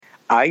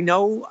I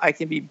know I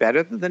can be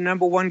better than the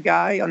number one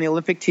guy on the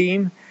Olympic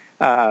team.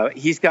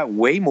 He's got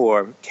way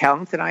more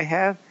talent than I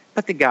have,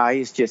 but the guy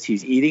is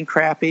he's eating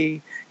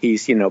crappy.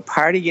 He's,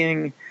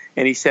 partying.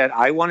 And he said,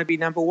 I want to be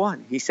number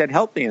one. He said,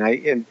 help me.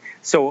 And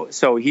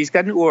so he's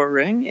got an Oura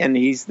ring, and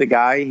he's the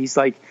guy. He's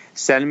like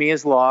sending me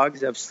his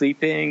logs of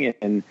sleeping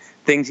and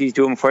things he's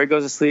doing before he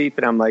goes to sleep.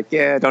 And I'm like,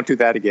 yeah, don't do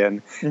that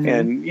again. Mm-hmm.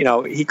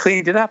 And, he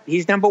cleaned it up.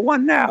 He's number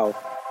one now.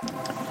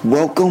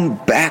 Welcome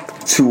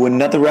back to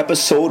another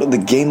episode of the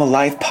Game of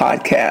Life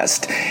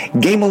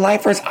podcast. Game of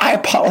Lifers, I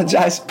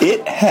apologize.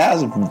 It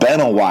has been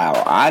a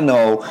while. I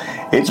know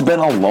it's been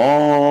a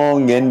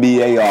long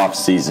NBA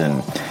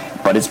offseason.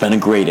 But it's been a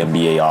great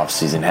NBA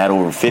offseason. Had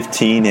over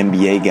 15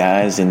 NBA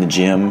guys in the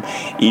gym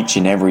each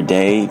and every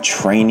day,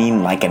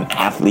 training like an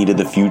athlete of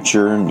the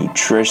future,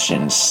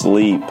 nutrition,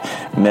 sleep,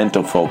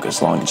 mental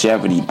focus,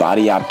 longevity,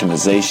 body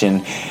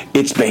optimization.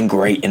 It's been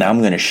great, and I'm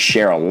going to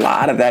share a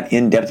lot of that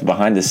in-depth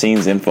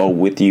behind-the-scenes info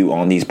with you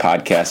on these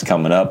podcasts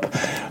coming up.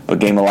 But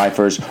Game of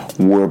Lifers,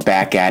 we're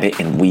back at it,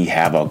 and we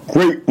have a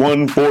great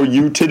one for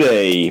you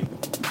today.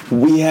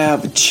 We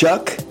have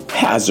Chuck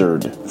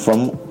Hazzard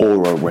from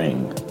Oura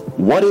Ring.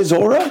 What is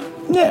Oura?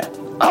 Yeah,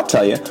 I'll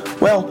tell you.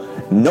 Well,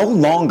 no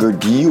longer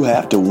do you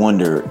have to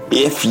wonder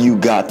if you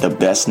got the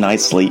best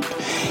night's sleep.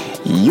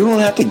 You don't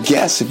have to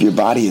guess if your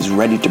body is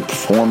ready to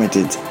perform at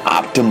its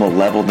optimal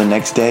level the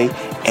next day.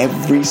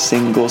 Every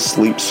single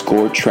sleep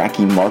score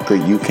tracking marker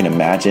you can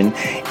imagine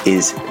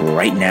is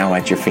right now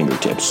at your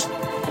fingertips.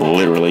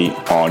 Literally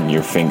on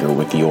your finger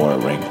with the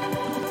Oura Ring.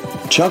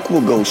 Chuck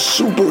will go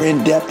super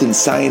in-depth and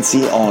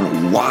sciencey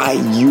on why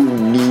you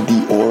need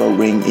the Oura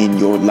Ring in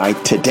your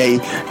life today,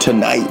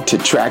 tonight, to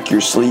track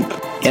your sleep.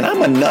 And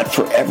I'm a nut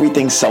for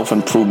everything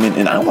self-improvement,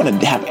 and I want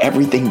to have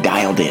everything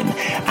dialed in.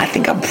 I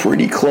think I'm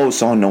pretty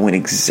close on knowing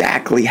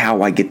exactly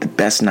how I get the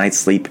best night's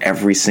sleep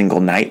every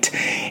single night.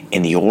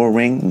 And the Oura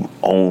Ring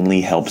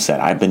only helps that.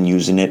 I've been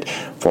using it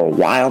for a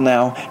while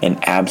now and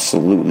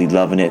absolutely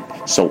loving it.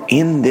 So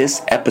in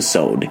this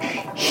episode,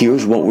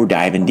 here's what we're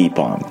diving deep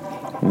on.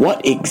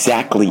 What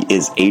exactly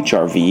is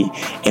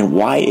HRV and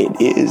why it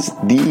is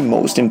the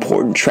most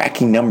important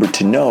tracking number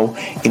to know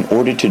in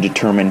order to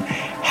determine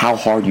how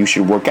hard you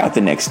should work out the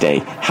next day,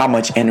 how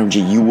much energy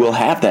you will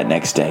have that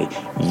next day.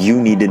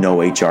 You need to know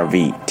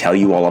HRV. Tell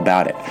you all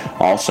about it.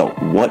 Also,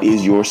 what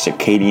is your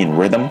circadian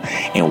rhythm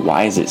and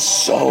why is it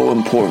so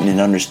important in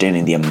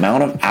understanding the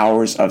amount of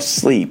hours of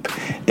sleep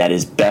that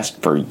is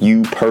best for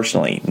you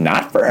personally,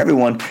 not for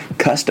everyone,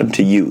 custom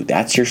to you.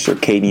 That's your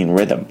circadian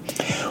rhythm.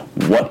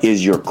 What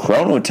is your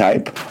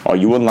chronotype? Are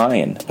you a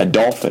lion, a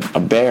dolphin,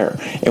 a bear?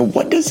 And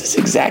what does this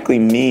exactly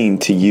mean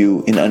to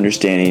you in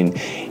understanding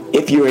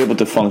if you're able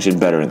to function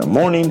better in the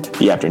morning,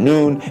 the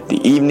afternoon, the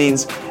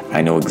evenings?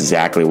 I know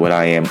exactly what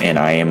I am, and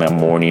I am a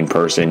morning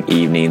person.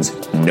 Evenings,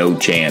 no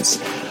chance.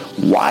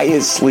 Why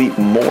is sleep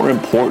more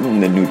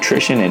important than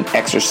nutrition and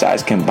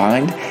exercise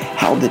combined?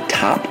 How the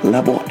top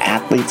level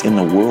athletes in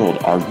the world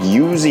are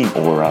using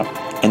Oura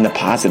and the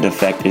positive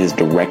effect it is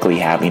directly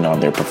having on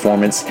their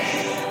performance.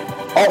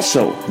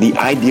 Also, the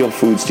ideal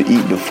foods to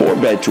eat before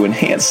bed to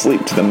enhance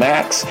sleep to the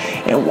max,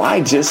 and why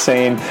just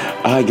saying,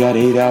 I got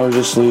 8 hours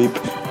of sleep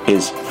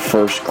is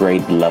first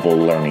grade level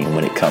learning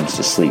when it comes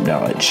to sleep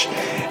knowledge.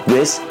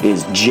 This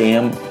is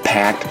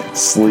jam-packed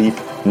sleep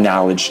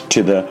knowledge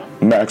to the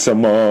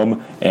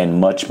maximum and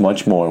much,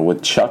 much more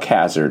with Chuck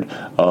Hazzard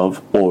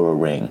of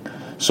Oura Ring.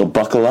 So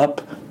buckle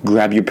up,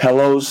 grab your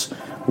pillows,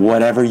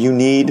 whatever you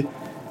need.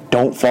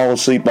 Don't fall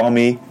asleep on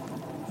me.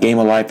 Game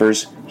of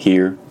Lifers,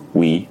 here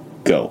we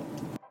go.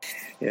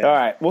 Yeah. All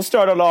right, we'll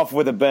start it off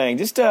with a bang.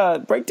 Just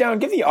break down,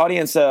 give the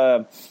audience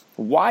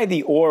why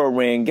the Oura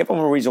Ring, give them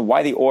a reason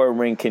why the Oura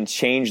Ring can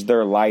change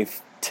their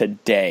life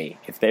today.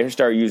 If they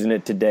start using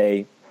it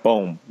today,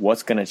 boom,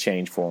 what's going to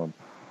change for them?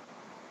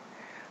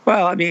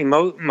 Well, I mean,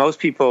 most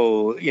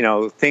people,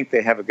 think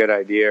they have a good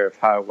idea of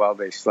how well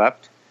they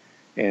slept,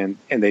 and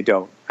they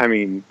don't. I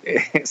mean,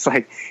 it's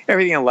like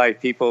everything in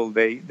life, people,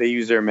 they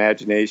use their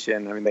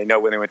imagination. I mean, they know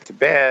when they went to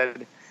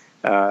bed.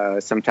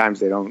 Sometimes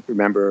they don't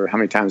remember how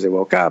many times they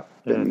woke up,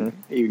 and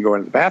even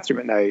going to the bathroom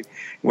at night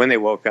when they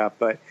woke up.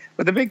 But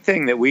the big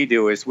thing that we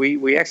do is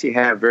we actually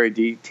have very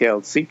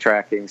detailed sleep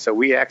tracking. So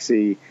we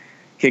actually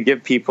can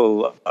give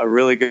people a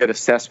really good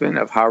assessment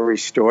of how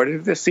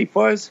restorative the sleep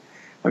was.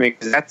 I mean,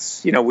 'cause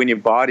that's, when your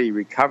body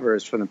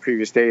recovers from the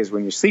previous days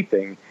when you're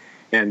sleeping.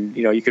 And,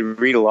 you can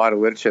read a lot of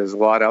literature. There's a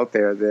lot out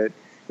there that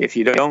if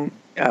you don't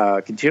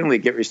continually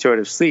get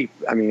restorative sleep,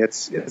 I mean,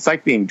 it's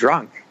like being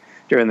drunk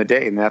during the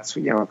day. And that's,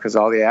 because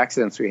all the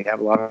accidents we have,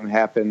 a lot of them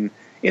happen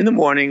in the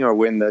morning or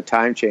when the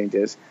time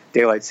changes,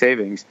 daylight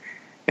savings.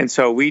 And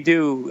so we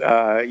do,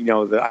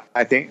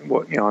 I think,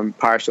 I'm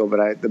partial,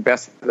 but the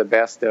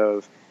best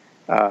of,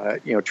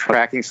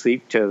 tracking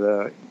sleep to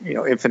the,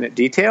 infinite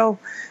detail.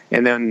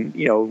 And then,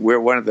 we're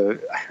one of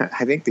the,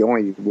 I think the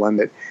only one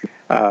that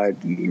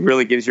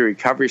really gives you a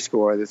recovery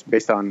score that's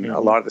based on a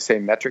lot of the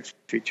same metrics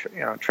we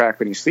track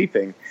when you're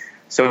sleeping.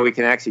 So we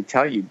can actually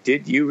tell you,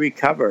 did you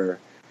recover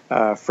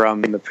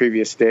from the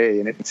previous day?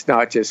 And it's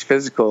not just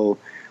physical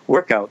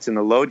workouts and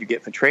the load you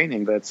get for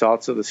training, but it's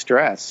also the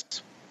stress,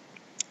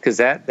 because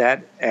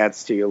that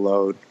adds to your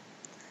load.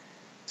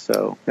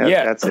 So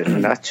that's it in a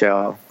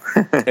nutshell.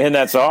 And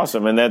that's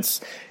awesome. And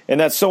that's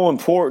so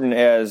important,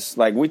 as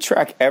like we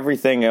track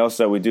everything else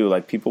that we do.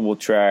 Like people will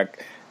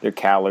track their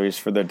calories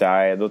for their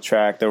diet.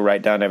 They'll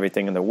write down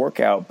everything in their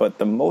workout. But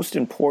the most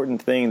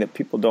important thing that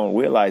people don't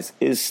realize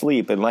is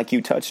sleep. And like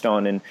you touched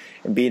on, and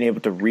being able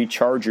to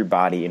recharge your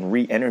body and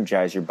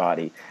re-energize your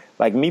body.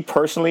 Like me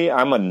personally,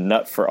 I'm a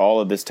nut for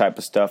all of this type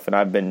of stuff. And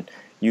I've been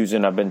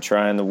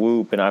trying the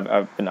Whoop, and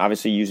I've been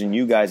obviously using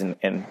you guys,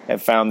 and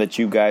have found that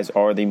you guys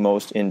are the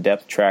most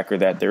in-depth tracker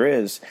that there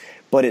is.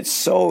 But it's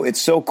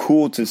so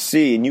cool to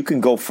see, and you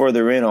can go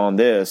further in on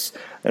this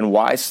and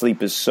why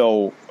sleep is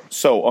so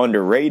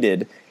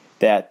underrated.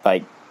 That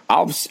like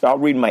I'll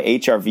read my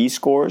HRV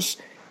scores,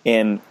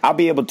 and I'll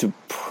be able to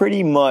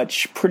pretty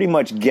much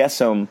guess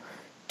them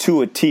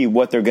to a T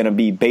what they're going to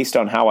be based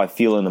on how I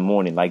feel in the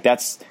morning. Like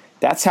that's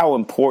how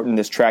important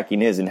this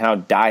tracking is, and how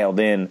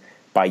dialed in.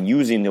 By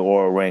using the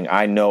Oura Ring,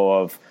 I know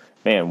of,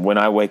 man, when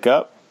I wake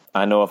up,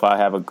 I know if I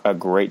have a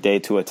great day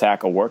to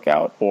attack a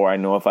workout, or I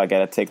know if I got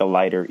to take a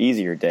lighter,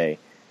 easier day.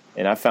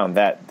 And I found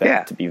that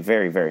to be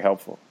very, very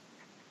helpful.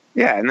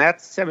 Yeah, and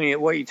that's, I mean,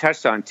 what you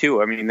touched on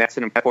too. I mean, that's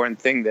an important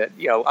thing that,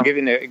 I'll give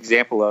you an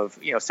example of,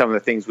 some of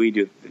the things we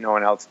do that no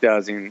one else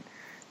does,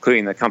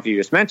 including the company you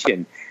just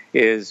mentioned,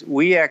 is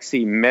we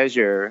actually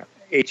measure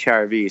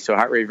HRV, so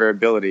heart rate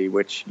variability,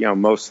 which,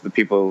 most of the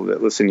people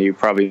that listen to you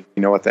probably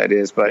know what that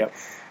is, but yep.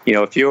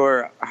 If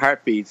your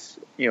heart beats,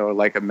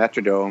 like a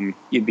metronome,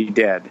 you'd be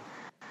dead.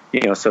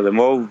 So the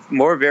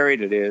more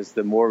varied it is,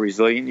 the more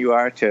resilient you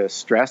are to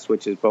stress,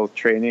 which is both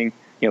training,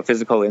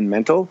 physical and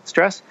mental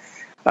stress.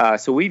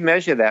 So we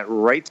measure that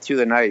right through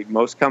the night.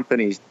 Most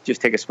companies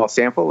just take a small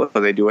sample, or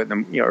they do it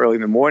in the, early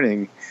in the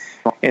morning.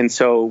 And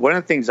so one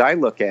of the things I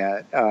look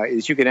at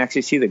is you can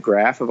actually see the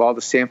graph of all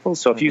the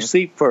samples. So if you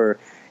sleep for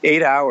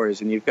 8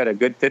 hours and you've got a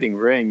good fitting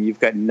ring, you've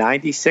got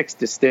 96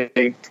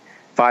 distinct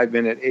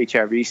 5-minute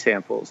HRV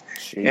samples.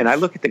 Jeez. And I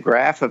look at the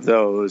graph of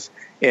those,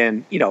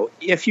 and,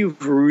 if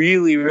you've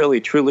really,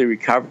 really, truly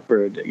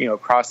recovered,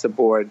 across the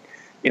board,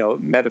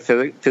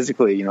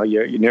 metaphysically,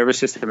 your nervous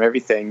system,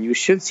 everything, you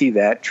should see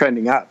that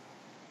trending up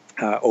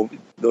over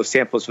those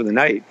samples for the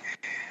night.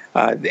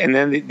 And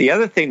then the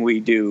other thing we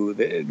do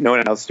that no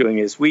one else is doing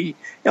is a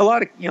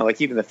lot of, like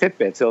even the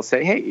Fitbits, they'll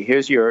say, hey,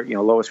 here's your,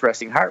 lowest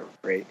resting heart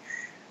rate.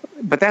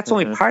 But that's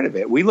only part of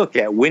it. We look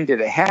at when did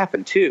it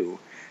happen too.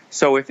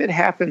 So if it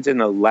happens in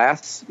the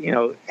last,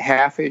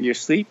 half of your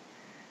sleep,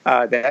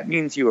 that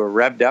means you were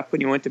revved up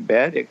when you went to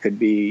bed. It could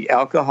be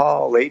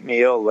alcohol, late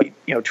meal, late,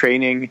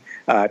 training,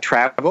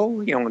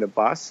 travel, in a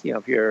bus,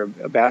 if you're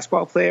a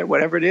basketball player,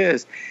 whatever it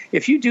is.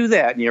 If you do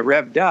that and you're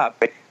revved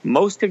up,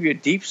 most of your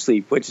deep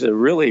sleep, which is a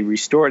really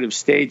restorative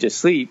stage of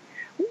sleep,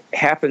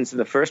 happens in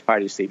the first part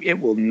of your sleep. It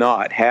will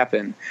not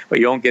happen,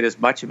 but you won't get as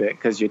much of it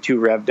because you're too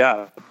revved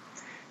up.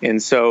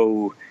 And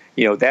so,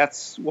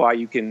 that's why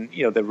you can,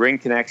 the ring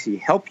can actually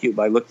help you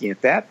by looking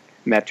at that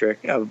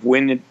metric of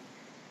when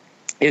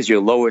is your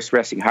lowest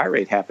resting heart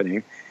rate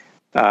happening,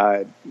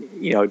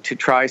 to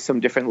try some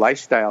different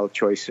lifestyle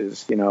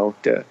choices,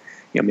 to,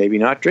 maybe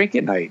not drink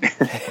at night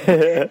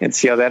and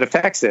see how that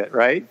affects it.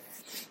 Right.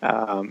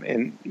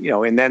 And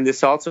then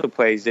this also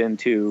plays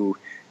into,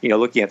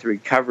 looking at the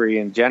recovery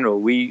in general.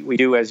 We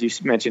do, as you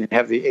mentioned,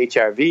 have the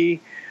HRV,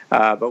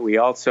 but we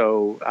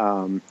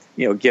also,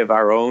 give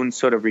our own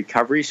sort of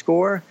recovery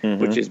score,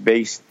 which is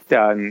based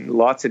on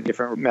lots of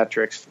different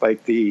metrics,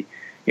 like the,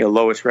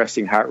 lowest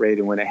resting heart rate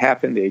and when it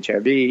happened, the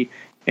HRV,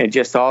 and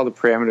just all the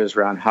parameters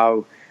around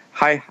how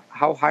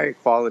high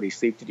quality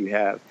sleep did you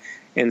have.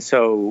 And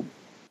so,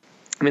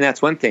 I mean,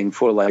 that's one thing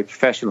for like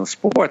professional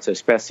sports,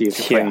 especially if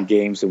you're playing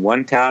games in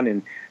one town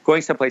and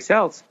going someplace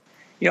else.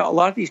 A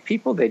lot of these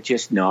people, they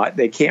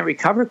can't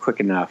recover quick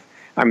enough.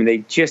 I mean, they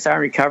just aren't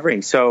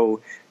recovering.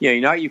 So,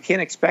 you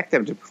can't expect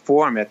them to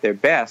perform at their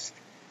best,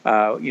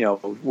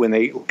 when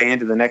they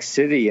land in the next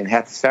city and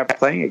have to start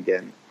playing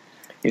again,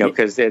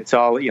 because it's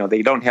all,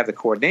 they don't have the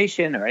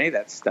coordination or any of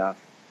that stuff.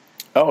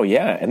 Oh,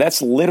 yeah. And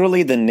that's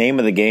literally the name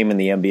of the game in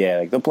the NBA.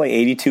 Like, they'll play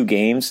 82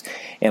 games,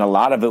 and a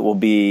lot of it will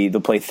be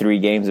they'll play 3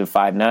 games in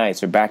 5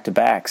 nights or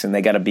back-to-backs, and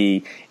they got to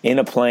be in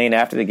a plane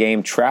after the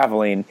game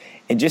traveling,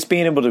 and just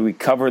being able to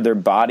recover their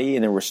body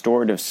and their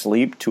restorative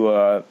sleep to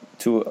a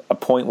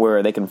point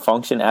where they can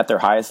function at their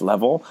highest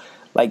level.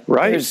 Like,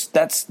 right.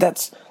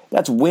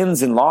 That's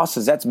wins and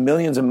losses. That's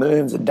millions and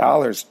millions of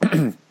dollars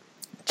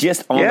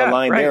just on the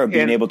line there of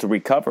being able to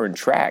recover and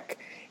track.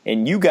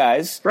 And you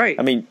guys, right.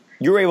 I mean,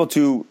 you're able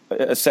to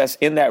assess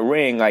in that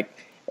ring, like,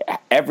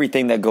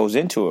 everything that goes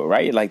into it,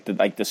 right? Like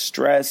the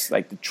stress,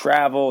 like the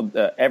travel,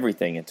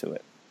 everything into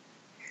it.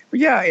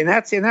 Yeah, and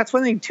that's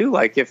one thing too.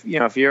 Like if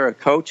you're a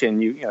coach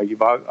and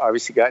you've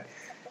obviously got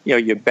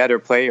your better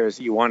players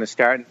you want to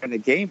start in the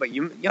game, but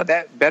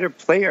that better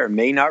player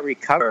may not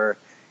recover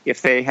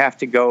if they have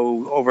to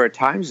go over a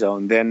time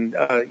zone than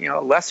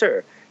a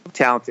lesser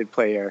talented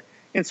player.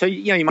 And so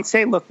you might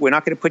say, look, we're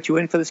not going to put you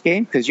in for this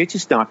game because you're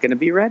just not going to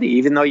be ready,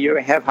 even though you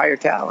have higher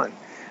talent.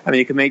 I mean,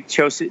 you can make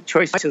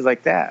choices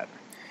like that.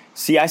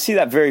 See, I see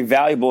that very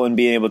valuable in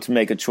being able to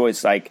make a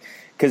choice, like,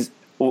 because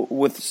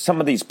with some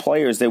of these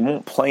players, they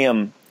won't play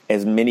them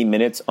as many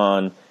minutes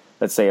on,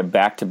 let's say, a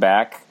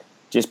back-to-back,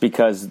 just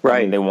because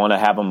I mean, they want to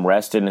have them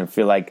rested and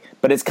feel like,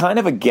 but it's kind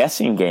of a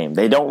guessing game.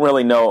 They don't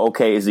really know,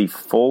 okay, is he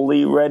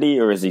fully ready,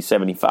 or is he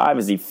 75,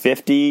 is he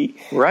 50?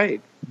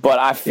 Right. But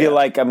I feel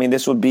like, I mean,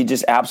 this would be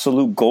just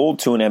absolute gold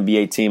to an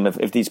NBA team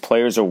if these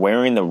players are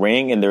wearing the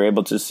ring and they're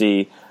able to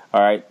see,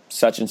 all right,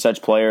 such and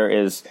such player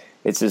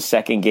it's his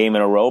second game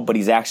in a row, but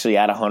he's actually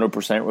at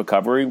 100%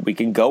 recovery. We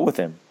can go with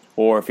him.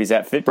 Or if he's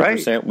at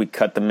 50%, we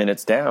cut the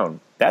minutes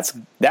down. That's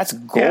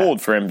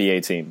gold for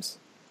NBA teams.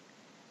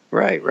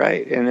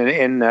 Right.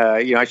 And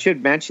I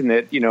should mention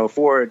that,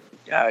 for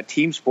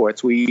team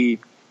sports, we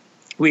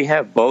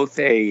have both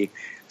a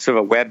sort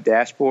of a web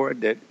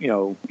dashboard that,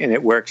 and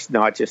it works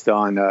not just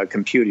on a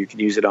computer. You can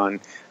use it on,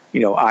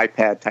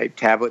 iPad-type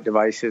tablet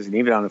devices and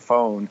even on a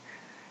phone.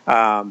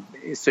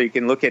 So you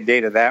can look at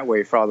data that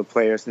way for all the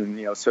players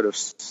and, sort of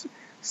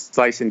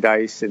slice and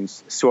dice and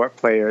sort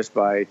players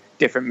by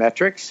different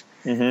metrics,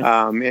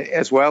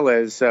 as well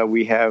as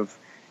we have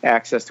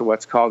access to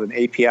what's called an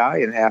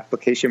API, an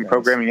application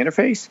programming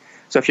interface.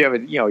 So if you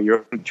have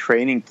your own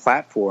training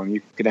platform,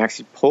 you can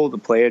actually pull the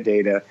player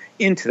data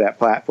into that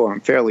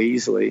platform fairly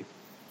easily.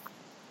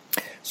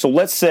 So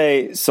let's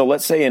say an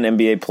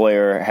NBA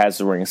player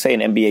has a ring. Say an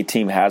NBA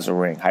team has a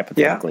ring,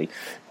 hypothetically. Yeah.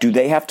 Do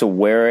they have to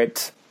wear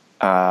it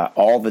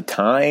all the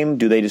time?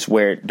 Do they just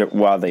wear it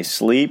while they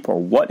sleep, or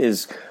what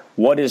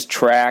is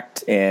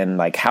tracked, and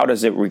like how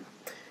does it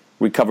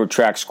recover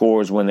track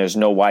scores when there's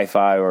no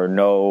Wi-Fi or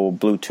no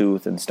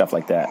Bluetooth and stuff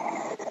like that?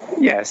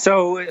 Yeah,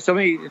 so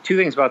maybe two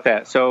things about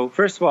that. So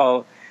first of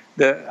all,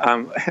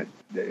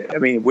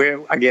 we're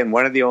again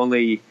one of the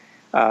only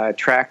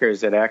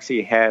trackers that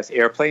actually has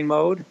airplane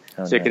mode,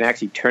 so you can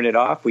actually turn it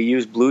off. We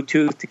use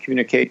Bluetooth to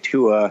communicate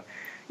to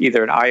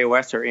either an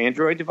iOS or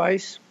Android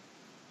device.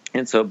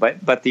 And so,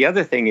 but the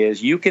other thing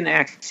is you can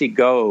actually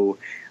go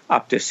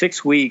up to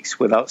 6 weeks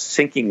without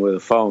syncing with a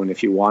phone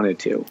if you wanted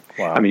to.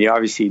 Wow. I mean, you're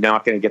obviously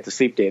not going to get the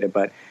sleep data,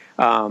 but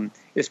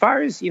as far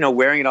as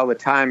wearing it all the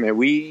time,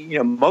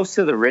 most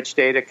of the rich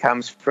data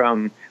comes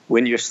from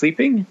when you're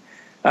sleeping,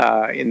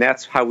 and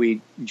that's how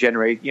we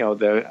generate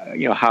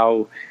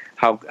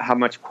how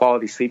much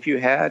quality sleep you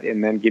had,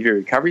 and then give you a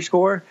recovery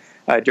score.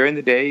 During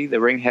the day, the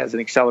ring has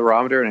an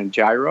accelerometer and a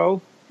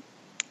gyro.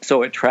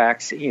 So it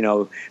tracks,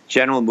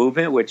 general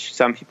movement, which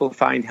some people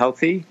find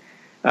healthy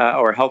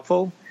or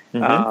helpful.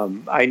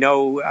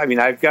 Mm-hmm.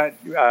 I've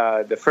got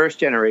the first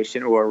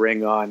generation Oura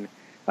ring on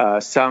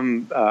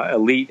some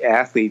elite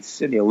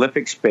athletes in the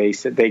Olympic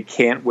space that they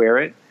can't wear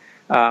it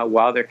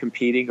while they're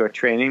competing or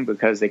training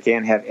because they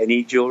can't have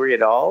any jewelry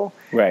at all.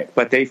 Right.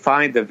 But they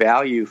find the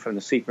value from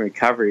the sleep and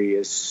recovery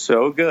is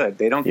so good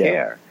they don't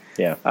care.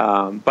 Yeah.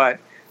 But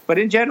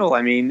in general,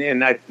 there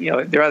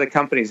are other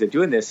companies that are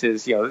doing this.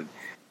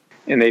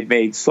 And they've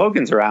made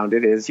slogans around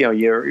it is,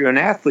 you're an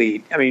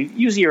athlete. I mean,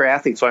 usually your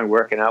athletes only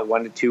working out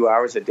 1 to 2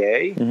 hours a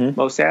day,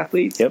 most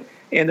athletes. Yep.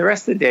 And the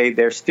rest of the day,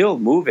 they're still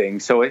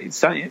moving. So in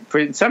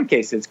some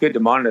cases, it's good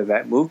to monitor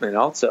that movement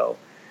also.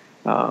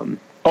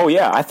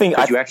 I think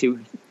you actually...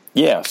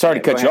 Yeah, sorry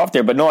to cut you off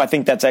there, but no, I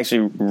think that's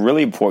actually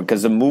really important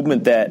because the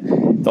movement that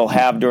they'll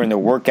have during their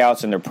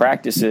workouts and their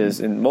practices,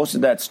 and most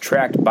of that's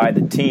tracked by the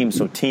team,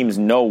 so teams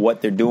know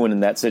what they're doing in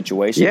that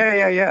situation.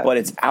 Yeah. But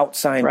it's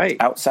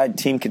outside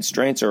team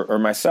constraints, or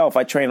myself,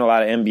 I train a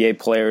lot of NBA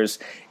players,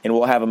 and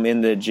we'll have them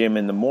in the gym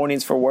in the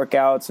mornings for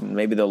workouts, and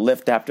maybe they'll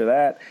lift after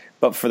that.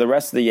 But for the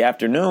rest of the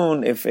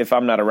afternoon, if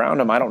I'm not around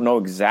them, I don't know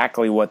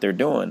exactly what they're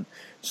doing.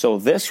 So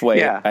this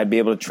way, I'd be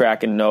able to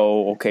track and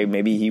know, okay,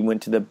 maybe he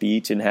went to the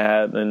beach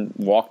and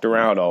walked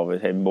around all of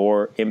it, had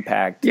more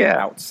impact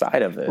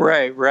outside of it.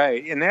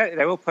 Right. And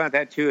I will point out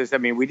that, too, is,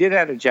 we did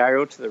add a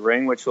gyro to the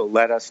ring, which will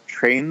let us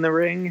train the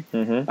ring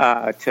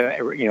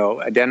to,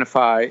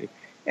 identify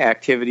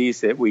activities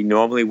that we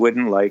normally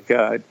wouldn't, like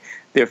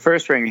their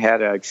first ring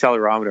had an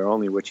accelerometer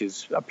only, which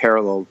is a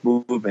parallel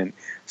movement.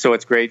 So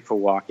it's great for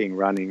walking,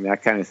 running,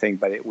 that kind of thing,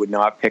 but it would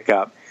not pick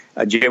up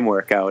a gym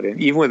workout.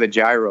 And even with a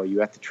gyro, you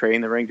have to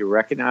train the ring to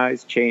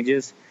recognize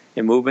changes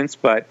in movements.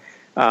 But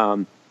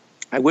I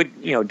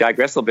would,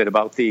 digress a little bit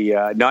about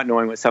the not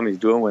knowing what somebody's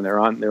doing when they're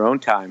on their own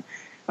time.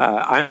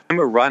 I'm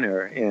a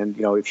runner, and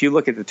if you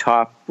look at the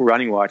top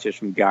running watches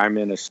from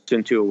Garmin or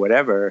Suunto or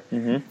whatever,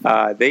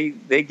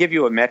 they give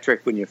you a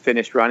metric when you're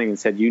finished running and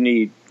said you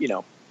need,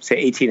 say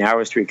 18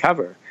 hours to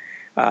recover.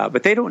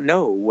 But they don't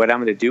know what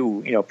I'm going to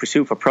do,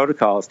 pursue for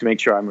protocols to make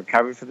sure I'm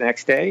recovered for the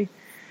next day.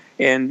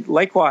 And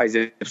likewise,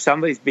 if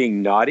somebody's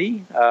being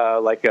naughty,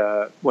 like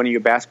one of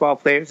your basketball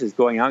players is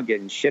going out and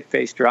getting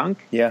shit-faced drunk,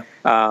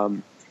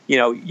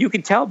 you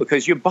can tell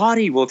because your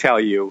body will tell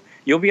you.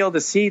 You'll be able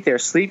to see their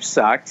sleep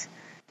sucked,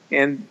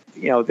 and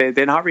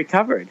they're not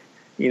recovered.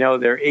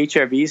 Their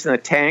HRVs in the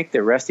tank,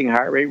 their resting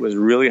heart rate was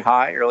really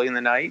high early in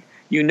the night.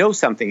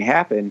 Something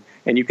happened,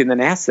 and you can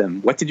then ask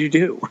them, "What did you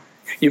do?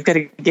 You've got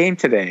a game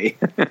today."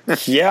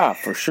 Yeah,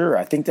 for sure.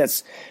 I think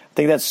that's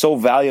think that's so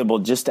valuable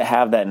just to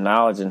have that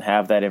knowledge and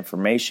have that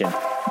information.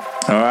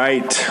 All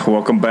right,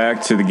 welcome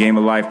back to the Game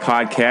of Life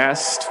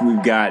podcast.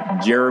 We've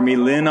got Jeremy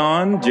Lin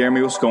on.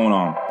 Jeremy, what's going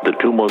on? The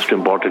two most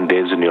important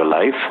days in your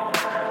life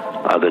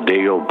are the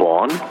day you're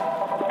born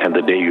and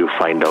the day you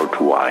find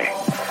out why.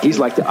 He's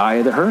like the eye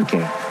of the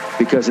hurricane,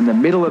 because in the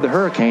middle of the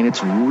hurricane,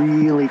 it's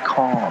really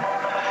calm.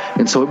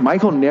 And so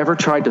Michael never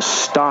tried to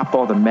stop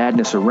all the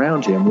madness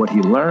around him. What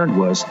he learned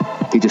was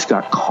he just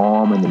got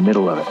calm in the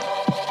middle of it.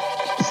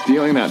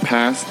 Stealing that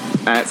pass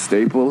at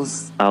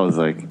Staples, I was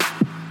like,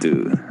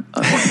 dude.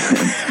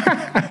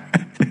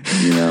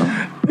 You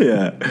know?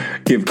 Yeah.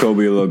 Give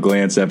Kobe a little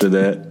glance after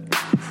that.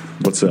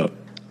 What's up?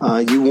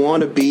 You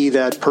want to be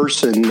that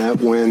person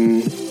that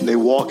when they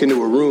walk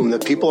into a room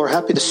that people are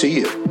happy to see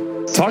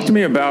you. Talk to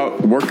me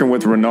about working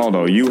with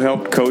Ronaldo. You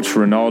helped coach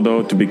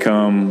Ronaldo to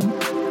become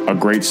a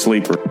great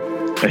sleeper.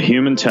 A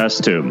human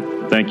test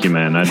tube. Thank you,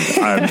 man.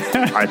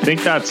 I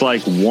think that's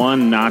like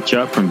one notch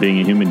up from being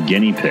a human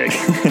guinea pig.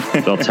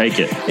 They'll take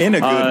it. In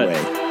a good way.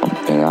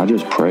 And I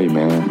just pray,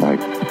 man.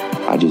 Like,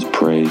 I just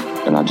pray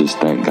and I just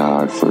thank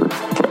God for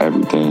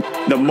everything.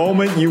 The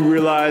moment you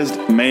realized,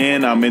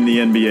 man, I'm in the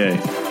NBA.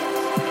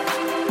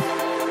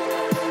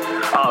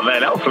 Oh,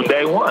 man, that was from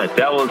day one.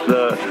 That was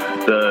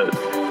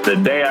the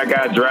day I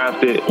got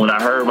drafted, when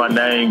I heard my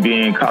name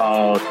being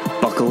called.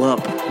 Buckle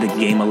up, the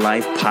Game of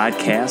Life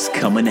podcast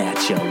coming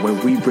at you, where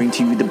we bring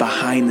to you the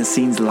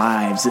behind-the-scenes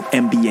lives of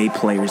NBA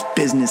players,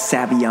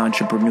 business-savvy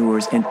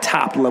entrepreneurs, and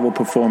top-level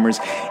performers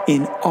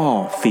in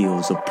all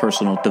fields of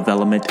personal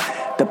development.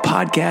 The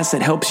podcast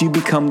that helps you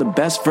become the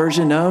best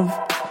version of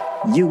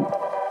you.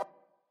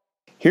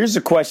 Here's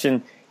a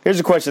question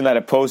that I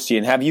posed to you,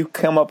 and have you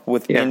come up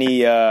with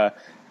any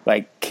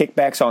like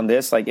kickbacks on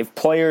this? Like, if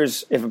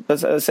players,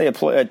 let's say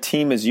a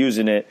team is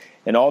using it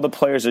and all the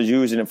players are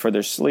using it for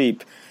their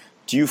sleep,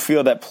 do you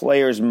feel that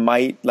players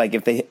might, like,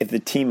 if the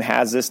team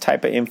has this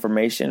type of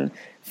information,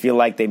 feel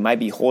like they might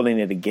be holding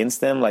it against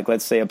them? Like,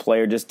 let's say a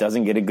player just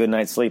doesn't get a good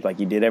night's sleep, like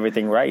he did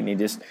everything right and he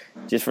just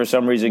for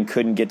some reason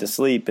couldn't get to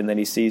sleep, and then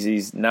he sees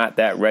he's not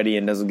that ready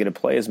and doesn't get to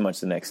play as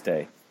much the next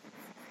day.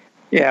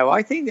 Yeah, well,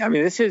 I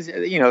mean, this is,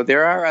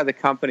 there are other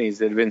companies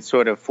that have been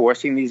sort of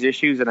forcing these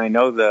issues, and I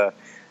know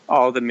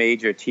all the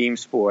major team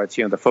sports,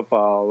 the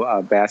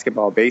football,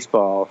 basketball,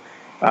 baseball,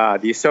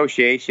 the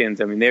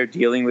associations, I mean, they're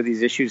dealing with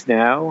these issues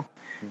now.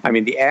 I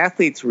mean, the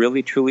athletes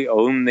really, truly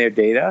own their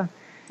data.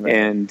 Right.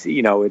 And,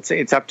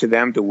 it's up to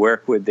them to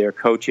work with their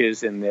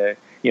coaches and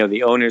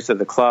the owners of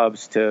the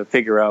clubs to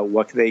figure out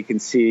what they can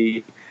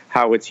see,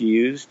 how it's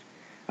used.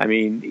 I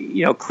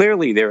mean,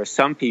 clearly there are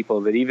some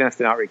people that even if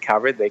they're not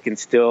recovered, they can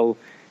still,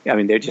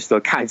 they're just the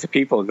kinds of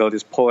people, they'll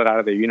just pull it out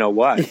of their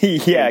what.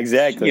 Yeah,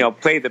 exactly.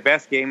 Play the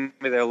best game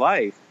of their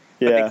life.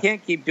 But they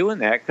can't keep doing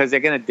that because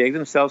they're going to dig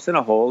themselves in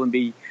a hole and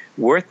be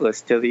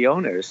worthless to the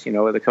owners,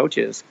 or the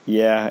coaches.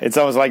 Yeah, it's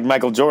almost like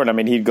Michael Jordan. I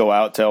mean, he'd go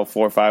out till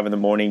 4 or 5 in the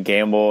morning,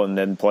 gamble, and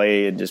then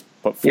play and just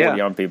put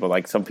 40 on people.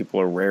 Like, some people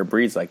are rare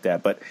breeds like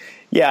that. But,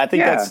 I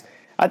think that's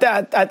 –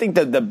 I think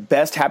that the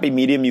best happy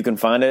medium you can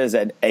find is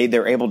that,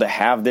 they're able to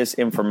have this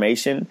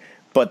information,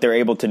 but they're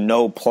able to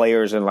know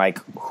players and, like,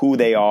 who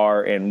they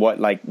are and what,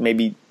 like,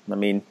 maybe – I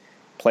mean,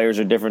 players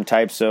are different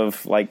types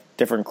of, like,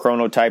 different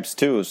chronotypes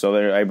too, so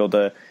they're able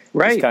to –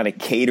 just kind of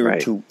cater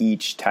to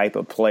each type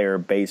of player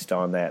based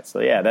on that. So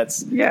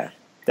that's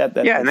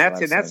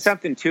that's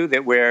something too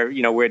that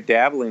we're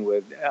dabbling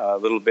with a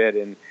little bit.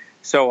 And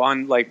so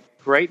on, like,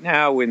 right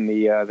now in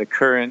the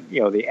current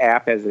the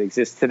app as it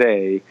exists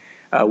today,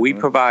 we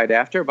provide,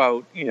 after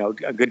about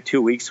a good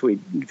 2 weeks, we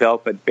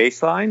develop a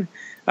baseline.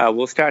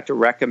 We'll start to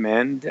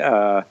recommend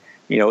the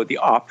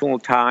optimal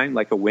time,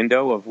 like a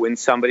window of when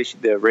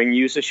the ring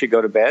user should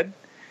go to bed,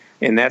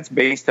 and that's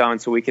based on,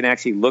 so we can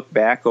actually look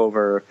back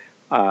over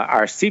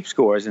our sleep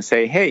scores and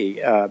say,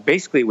 hey,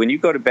 basically when you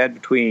go to bed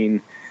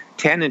between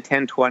 10 and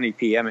 10:20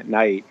 p.m. at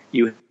night,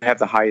 you have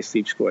the highest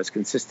sleep scores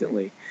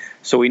consistently.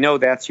 So we know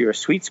that's your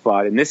sweet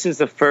spot. And this is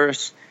the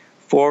first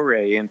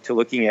foray into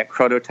looking at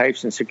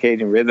chronotypes and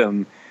circadian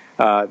rhythm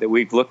that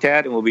we've looked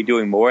at, and we'll be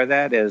doing more of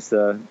that as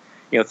through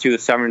the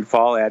summer and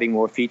fall, adding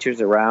more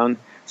features around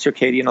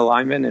circadian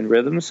alignment and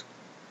rhythms.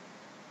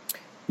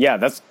 Yeah,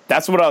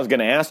 that's what I was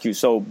going to ask you.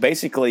 So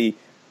basically,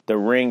 the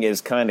ring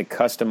is kind of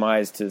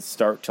customized to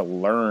start to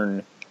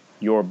learn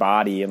your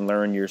body and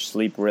learn your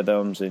sleep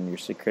rhythms and your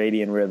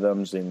circadian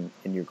rhythms and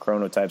your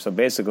chronotype. So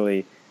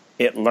basically,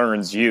 it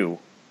learns you.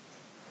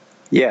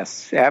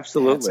 Yes,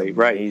 absolutely.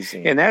 Right.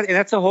 And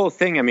that's the whole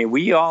thing. I mean,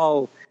 we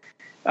all,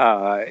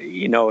 have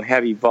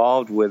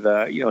evolved with,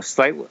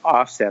 slight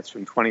offsets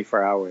from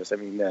 24 hours. I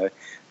mean,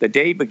 the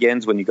day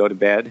begins when you go to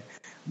bed,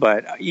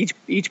 but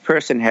each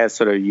person has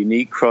sort of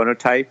unique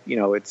chronotype.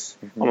 It's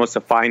almost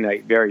a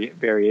finite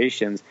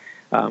variations.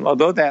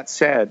 Although that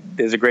said,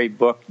 there's a great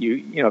book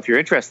if you're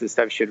interested in this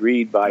stuff, you should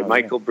read by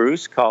Michael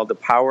Bruce called The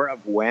Power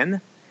of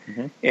When.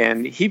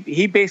 And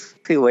he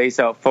basically lays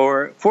out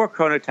four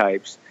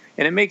chronotypes.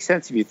 And it makes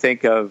sense if you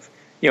think of,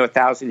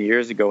 1,000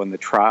 years ago in the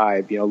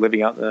tribe,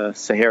 living out in the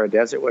Sahara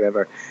Desert,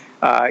 whatever.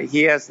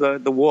 he has the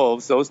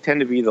wolves. Those tend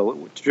to be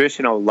the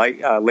traditional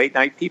late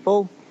night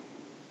people.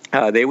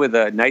 They were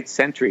the night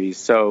sentries,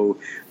 so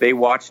they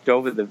watched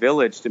over the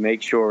village to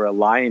make sure a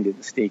lion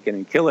didn't sneak in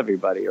and kill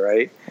everybody,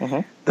 right?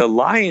 Mm-hmm. The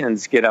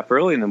lions get up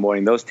early in the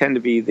morning. Those tend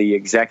to be the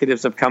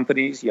executives of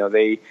companies.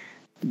 They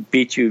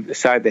beat you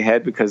beside the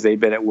head because they've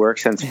been at work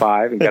since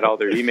 5 and got all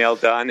their email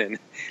done and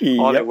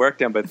all their work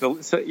done. But so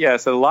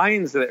the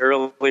lions are the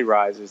early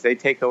risers. They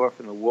take over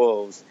from the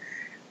wolves.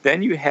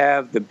 Then you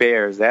have the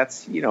bears.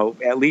 That's,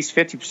 at least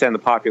 50% of the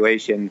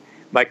population.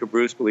 Michael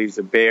Bruce believes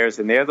the bears,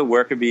 and they're the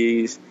worker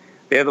bees.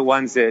 They're the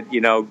ones that,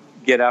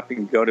 get up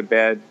and go to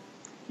bed,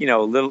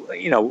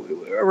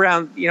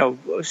 around,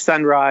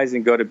 sunrise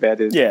and go to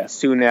bed as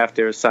soon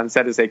after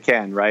sunset as they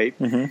can, right?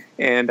 Mm-hmm.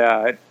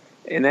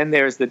 And then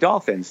there's the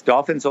dolphins.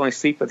 Dolphins only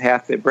sleep with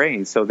half their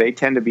brain, so they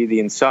tend to be the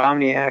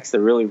insomniacs, the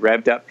really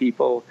revved up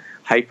people,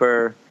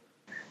 hyper,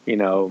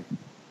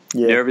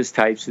 nervous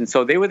types. And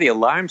so they were the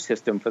alarm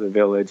system for the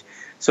village,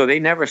 so they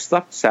never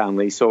slept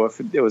soundly. So if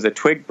there was a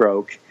twig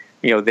broke,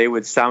 they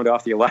would sound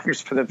off the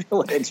alarms for the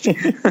village.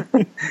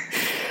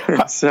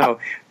 So,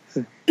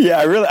 yeah,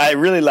 I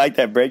really like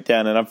that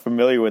breakdown, and I'm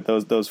familiar with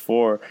those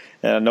 4,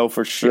 and I know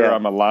for sure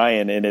I'm a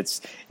lion, and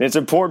it's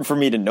important for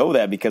me to know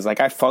that because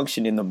I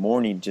function in the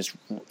morning just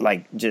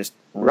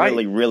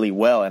really really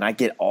well, and I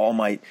get all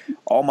my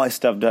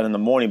stuff done in the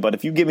morning. But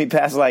if you get me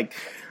past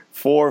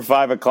 4 or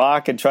 5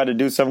 o'clock and try to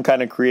do some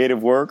kind of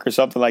creative work or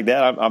something like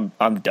that,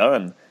 I'm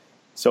done.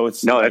 So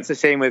it's that's the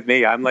same with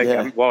me. I'm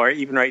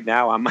even right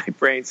now, my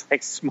brain's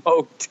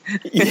smoked.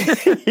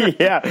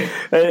 Yeah.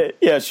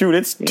 Shoot,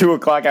 it's 2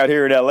 o'clock out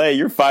here in LA.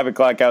 You're 5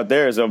 o'clock out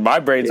there, so my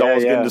brain's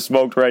almost getting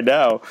smoked right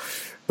now.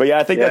 But yeah,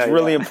 I think that's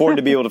really important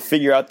to be able to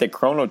figure out the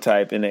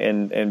chronotype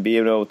and be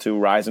able to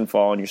rise and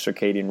fall on your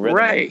circadian rhythm.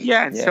 Right.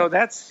 Yeah. So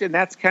that's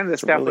kind of the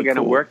stuff we're going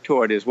to work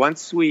toward. Is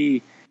once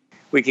we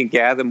can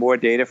gather more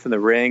data from the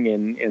ring,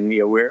 and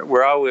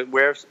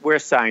we're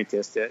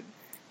scientists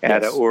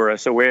at Oura,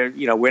 so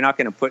we're not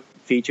going to put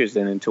features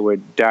in until we're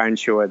darn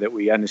sure that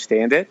we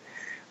understand it.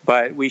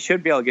 But we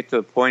should be able to get to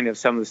the point of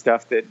some of the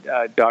stuff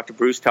that Dr.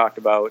 Bruce talked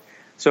about.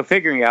 So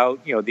figuring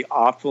out the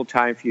optimal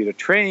time for you to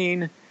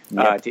train,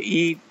 to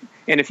eat,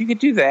 and if you could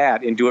do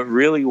that and do it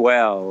really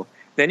well,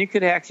 then you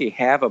could actually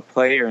have a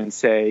player and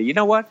say, you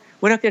know what,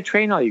 we're not going to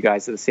train all you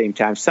guys at the same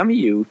time. Some of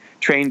you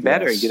train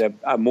better and get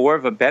a more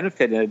of a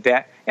benefit and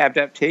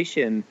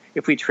adaptation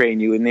if we train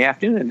you in the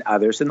afternoon and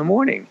others in the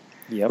morning.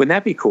 Yep. Wouldn't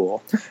that be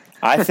cool?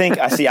 I think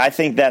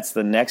that's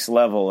the next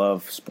level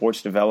of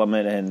sports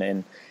development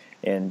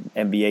and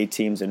NBA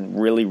teams, and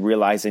really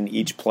realizing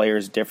each player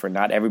is different.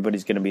 Not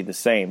everybody's going to be the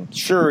same.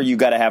 Sure, you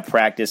got to have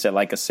practice at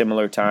a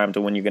similar time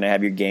to when you're going to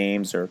have your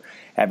games, or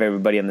have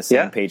everybody on the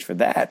same page for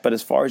that. But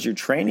as far as your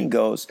training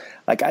goes,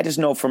 I just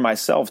know for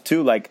myself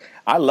too,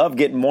 I love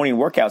getting morning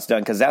workouts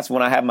done because that's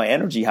when I have my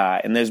energy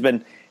high.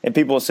 And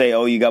people say,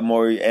 oh, you got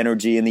more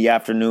energy in the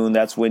afternoon.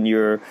 That's when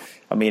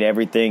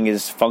everything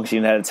is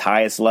functioning at its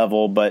highest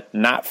level, but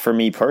not for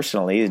me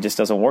personally. It just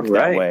doesn't work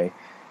that way.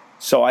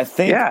 So I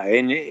think,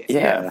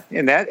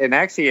 and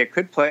actually it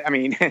could play.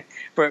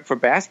 For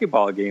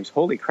basketball games,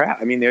 holy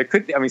crap!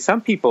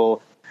 Some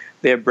people,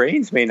 their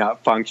brains may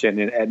not function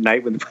at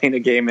night when they're playing a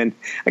game, and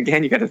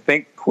again, you got to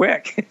think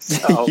quick.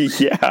 So,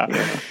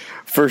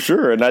 for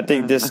sure. And I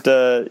think just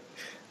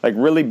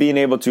really being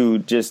able to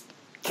just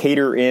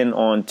cater in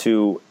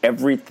onto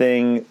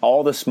everything,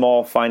 all the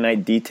small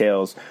finite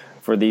details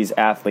for these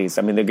athletes.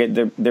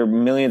 They're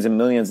millions and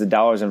millions of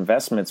dollars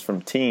investments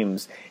from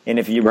teams, and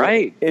if you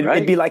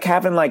it'd be like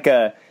having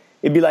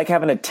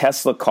a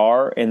Tesla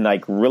car and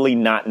really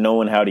not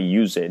knowing how to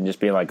use it and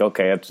just being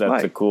okay, that's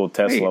a cool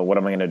Tesla. What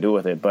am I going to do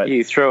with it? But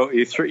you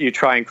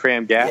try and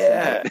cram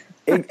gas.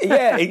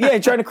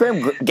 Trying to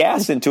cram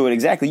gas into it.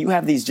 Exactly. You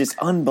have these just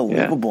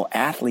unbelievable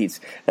athletes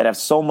that have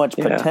so much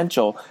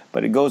potential,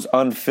 but it goes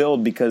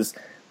unfilled because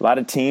a lot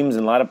of teams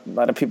and a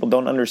lot of people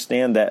don't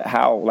understand that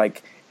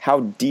how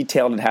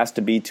detailed it has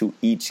to be to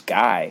each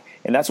guy.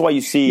 And that's why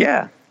you see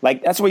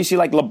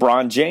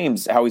LeBron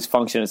James, how he's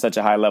functioning at such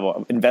a high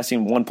level,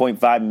 investing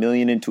 $1.5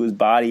 million into his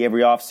body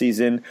every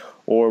offseason,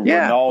 or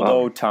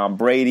Ronaldo, Tom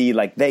Brady,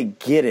 they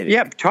get it.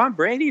 Yeah, Tom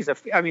Brady's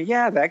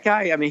that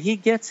guy, he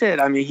gets it.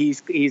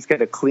 He's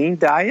got a clean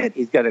diet,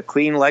 he's got a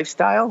clean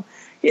lifestyle.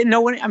 He's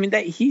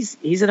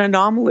an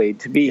anomaly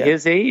to be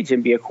his age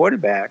and be a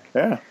quarterback.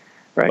 Yeah.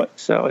 Right.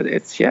 So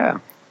it's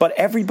But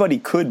everybody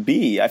could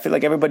be. I feel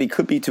like everybody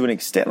could be to an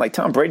extent. Like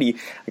Tom Brady,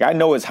 I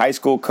know his high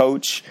school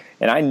coach,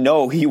 and I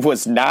know he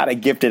was not a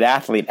gifted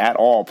athlete at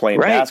all,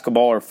 playing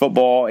basketball or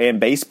football and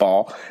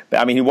baseball.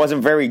 He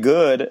wasn't very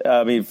good.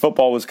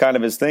 Football was kind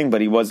of his thing,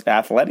 but he was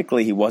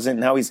athletically, he wasn't.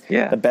 Now he's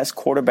the best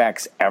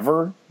quarterbacks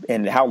ever.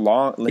 And how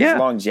long his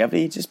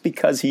longevity, just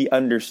because he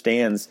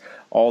understands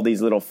all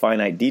these little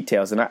finite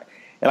details.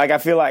 I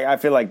feel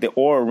like the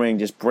Oura Ring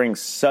just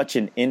brings such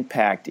an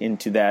impact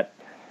into that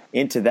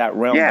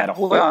realm that a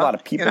whole lot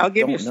of people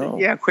don't know.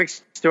 Yeah, quick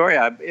story.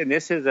 And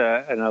this is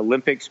an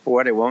Olympic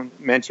sport. I won't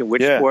mention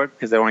which sport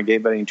because I don't want to get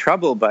anybody in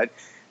trouble. But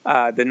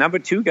the number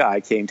 2 guy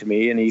came to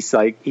me and he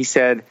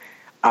said,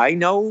 I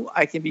know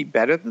I can be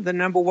better than the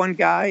number one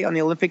guy on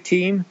the Olympic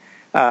team.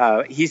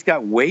 He's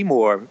got way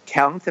more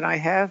talent than I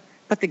have,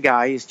 but the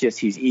guy is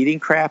he's eating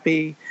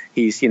crappy.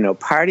 He's,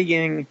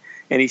 partying.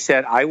 And he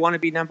said, I want to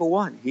be number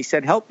one. He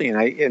said, help me.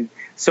 And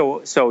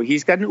so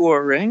he's got an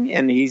Oura ring,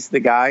 and he's the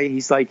guy,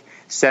 he's like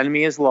sending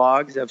me his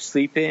logs of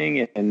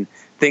sleeping and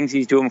things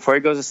he's doing before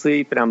he goes to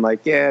sleep. And I'm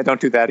like, yeah, don't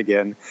do that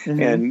again.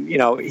 Mm-hmm. And,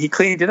 he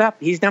cleaned it up.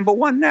 He's number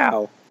one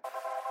now.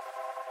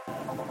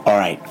 All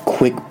right,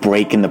 quick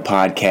break in the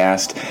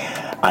podcast.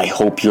 I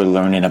hope you're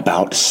learning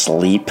about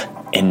sleep.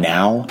 And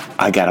now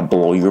I got to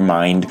blow your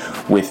mind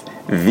with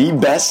the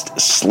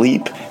best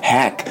sleep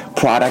hack,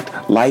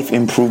 product, life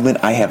improvement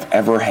I have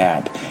ever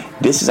had.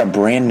 This is a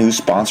brand new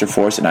sponsor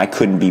for us, and I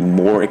couldn't be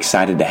more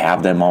excited to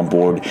have them on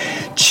board.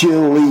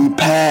 Chili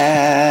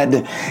Pad.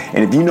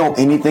 And if you know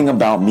anything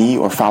about me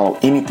or follow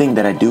anything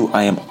that I do,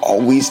 I am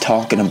always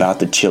talking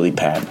about the Chili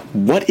Pad.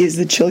 What is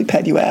the Chili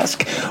Pad, you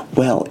ask?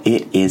 Well,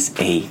 it is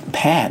a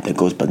pad that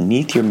goes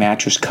beneath your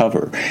mattress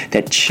cover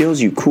that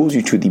chills you, cools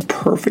you to the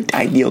perfect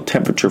ideal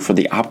temperature for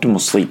the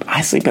optimal sleep.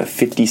 I sleep at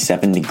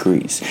 57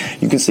 degrees.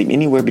 You can sleep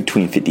anywhere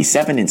between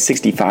 57 and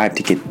 65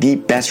 to get the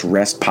best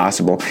rest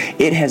possible.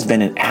 It has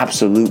been an absolute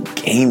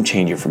game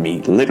changer for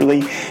me. Literally,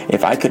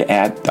 if I could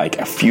add like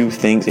a few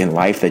things in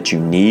life that you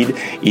need,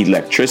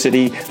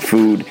 electricity,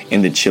 food,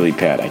 and the Chili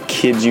Pad. I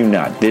kid you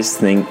not. This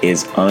thing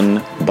is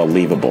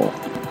unbelievable.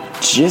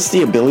 Just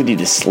the ability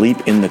to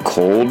sleep in the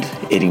cold,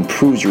 it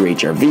improves your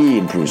HRV,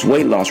 improves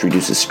weight loss,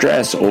 reduces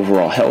stress,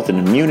 overall health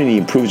and immunity,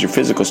 improves your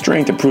physical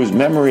strength, improves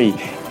memory,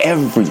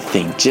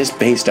 everything just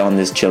based on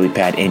this Chili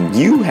Pad. And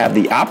you have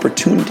the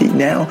opportunity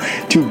now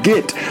to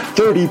get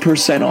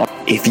 30% off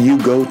if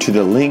you go to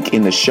the link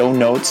in the show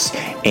notes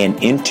and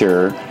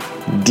enter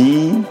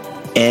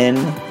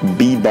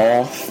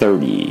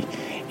DNBBall30.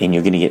 And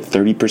you're going to get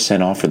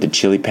 30% off for the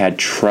Chili Pad.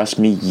 Trust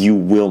me, you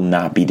will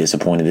not be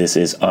disappointed. This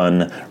is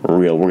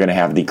unreal. We're going to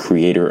have the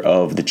creator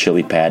of the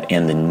Chili Pad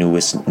and the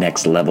newest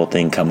next level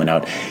thing coming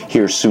out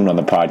here soon on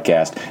the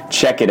podcast.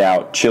 Check it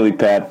out, Chili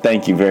Pad.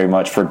 Thank you very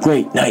much for a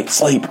great night's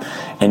sleep.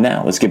 And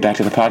now let's get back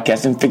to the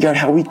podcast and figure out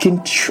how we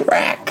can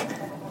track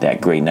that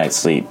great night's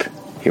sleep.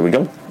 Here we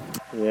go.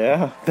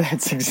 Yeah,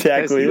 that's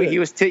exactly it. He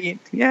was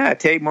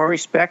take more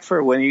respect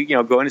for when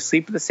you going to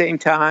sleep at the same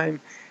time.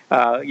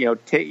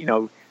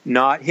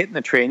 Not hitting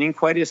the training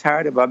quite as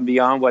hard above and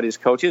beyond what his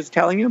coaches are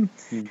telling him.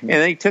 Mm-hmm. And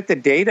then he took the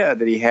data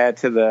that he had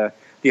to the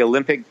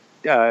Olympic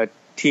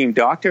team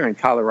doctor in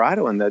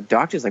Colorado, and the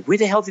doctor's like, where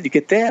the hell did you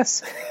get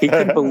this? He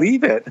couldn't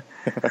believe it.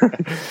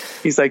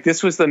 He's like,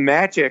 this was the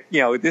magic.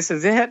 This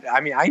is it.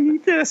 I mean, I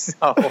need this.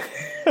 So,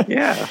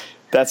 yeah.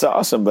 That's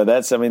awesome, but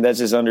that's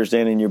just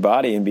understanding your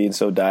body and being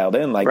so dialed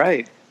in.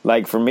 Right.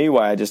 Like for me,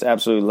 why I just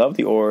absolutely love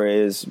the Oura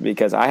is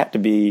because I have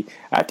to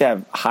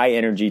have high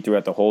energy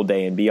throughout the whole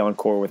day and be on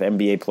court with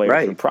NBA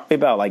players for probably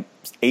about like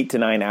 8 to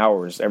 9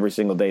 hours every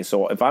single day.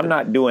 So if I'm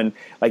not doing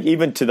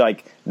even to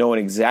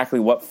knowing exactly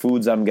what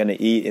foods I'm going to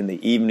eat in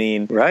the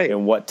evening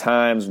and what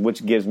times,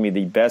 which gives me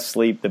the best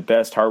sleep, the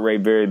best heart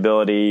rate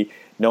variability,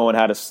 knowing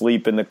how to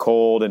sleep in the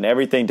cold and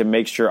everything to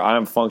make sure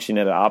I'm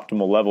functioning at an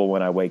optimal level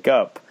when I wake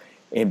up,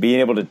 and being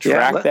able to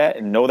track that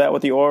and know that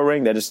with the Oura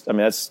ring, that's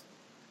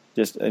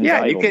just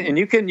invaluable.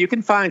 You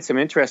can find some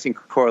interesting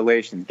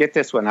correlations. Get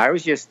this one. I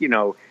was just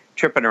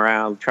tripping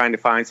around trying to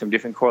find some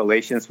different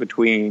correlations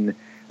between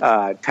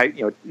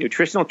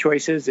nutritional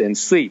choices and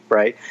sleep.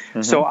 Right.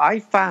 Mm-hmm. So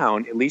I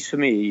found, at least for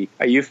me,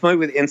 are you familiar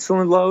with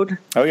insulin load?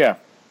 Oh yeah.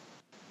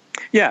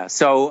 Yeah.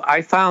 So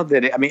I found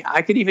that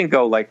I could even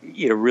go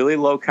eat a really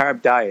low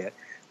carb diet,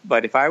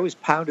 but if I was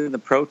pounding the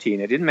protein,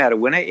 it didn't matter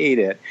when I ate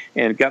it,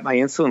 and got my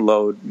insulin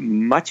load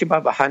much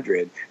above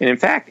 100. And in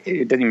fact,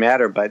 it didn't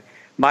matter, but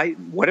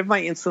whatever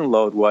my insulin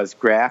load was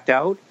graphed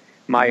out,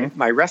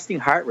 my resting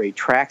heart rate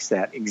tracks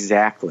that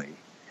exactly.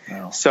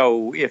 Wow.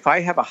 So if I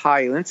have a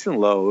high insulin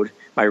load,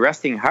 my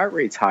resting heart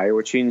rate's higher,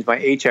 which means my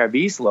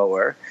HRV's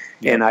lower,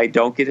 and I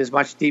don't get as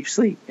much deep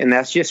sleep. And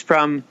that's just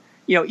from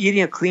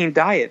eating a clean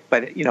diet,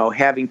 but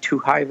having too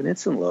high of an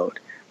insulin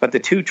load. But the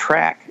two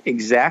track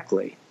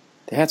exactly.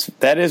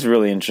 That is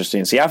really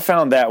interesting. See, I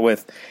found that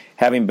with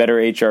having better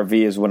HRV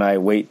is when I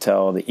wait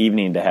till the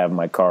evening to have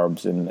my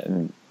carbs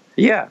and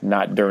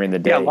not during the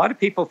day. Yeah, a lot of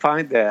people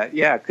find that,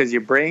 because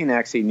your brain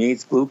actually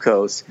needs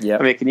glucose.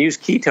 Yep. It can use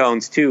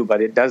ketones too,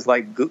 but it does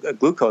like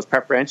glucose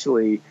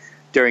preferentially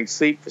during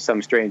sleep for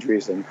some strange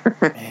reason.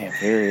 Man,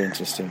 very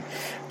interesting.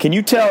 Can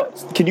you tell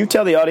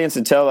the audience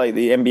and tell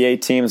the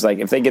NBA teams,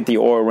 if they get the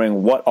Oura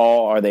ring, what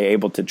all are they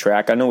able to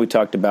track? I know we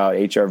talked about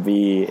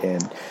HRV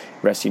and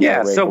resting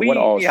heart rate, so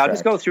I'll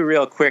just go through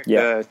real quick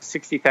the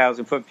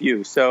 60,000-foot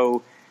view.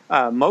 So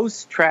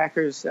most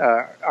trackers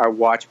are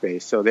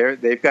watch-based. So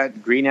they've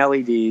got green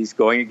LEDs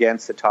going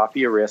against the top of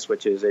your wrist,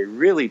 which is a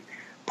really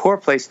poor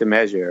place to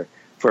measure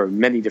for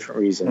many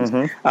different reasons.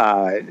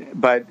 Mm-hmm.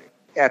 But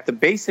at the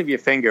base of your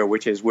finger,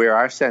 which is where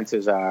our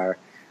sensors are,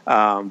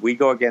 we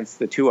go against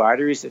the two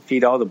arteries that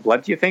feed all the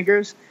blood to your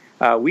fingers.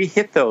 We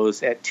hit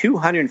those at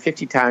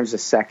 250 times a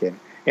second,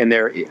 and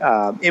they're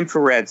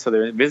infrared, so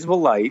they're invisible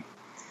light.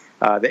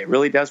 that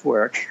really does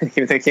work.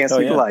 Even they can't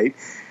sleep light.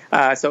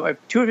 So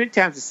 200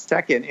 times a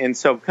second. And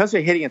so because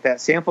we're hitting at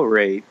that sample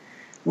rate,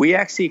 we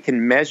actually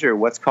can measure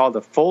what's called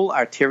a full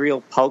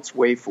arterial pulse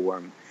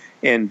waveform.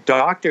 And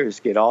doctors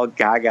get all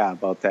gaga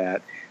about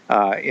that,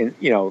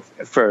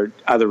 for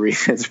other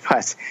reasons.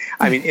 But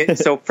I mean,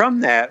 so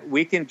from that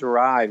we can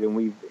derive, and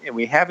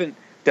we haven't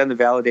done the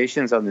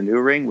validations on the new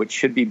ring, which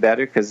should be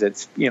better because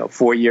it's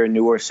 4-year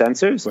newer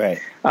sensors. Right.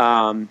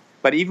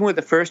 But even with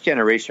the first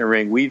generation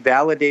ring, we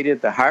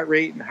validated the heart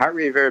rate and heart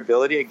rate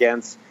variability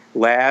against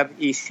lab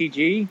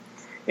ECG,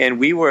 and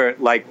we were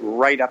like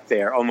right up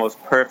there,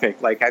 almost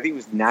perfect. Like I think it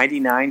was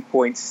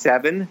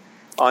 99.7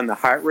 on the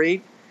heart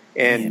rate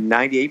and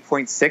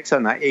 98.6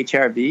 on the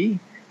HRV.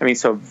 I mean,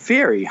 so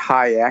very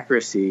high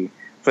accuracy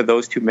for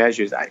those two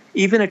measures.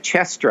 Even a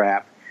chest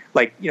strap,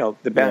 like,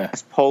 the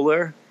best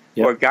Polar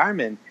or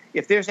Garmin,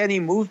 if there's any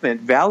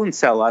movement,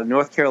 Valencell out of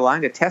North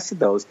Carolina tested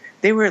those.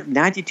 They were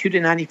 92 to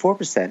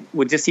 94%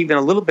 with just even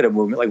a little bit of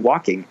movement, like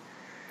walking.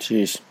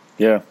 Jeez.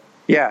 Yeah.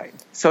 Yeah.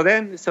 So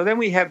then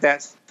we have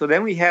that. So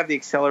then we have the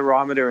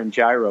accelerometer and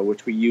gyro,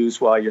 which we use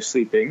while you're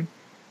sleeping.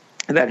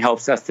 And that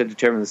helps us to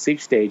determine the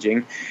sleep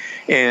staging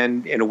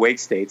and in awake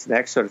states and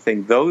that sort of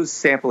thing. Those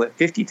sample at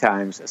 50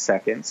 times a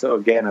second. So,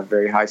 again, a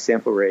very high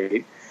sample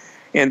rate.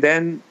 And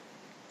then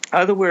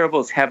other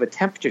wearables have a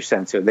temperature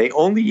sensor. They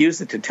only use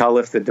it to tell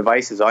if the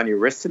device is on your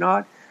wrist or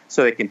not,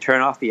 so they can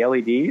turn off the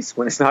LEDs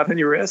when it's not on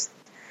your wrist.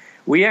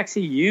 We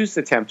actually use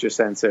the temperature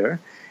sensor.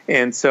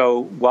 And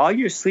so while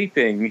you're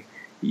sleeping,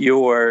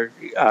 your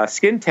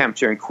skin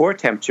temperature and core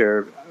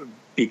temperature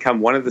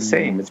become one of the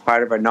same. It's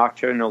part of our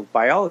nocturnal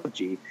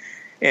biology.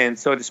 And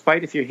so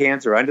despite if your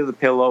hands are under the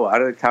pillow,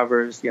 out of the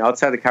covers,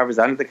 outside the covers,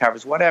 under the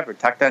covers, whatever,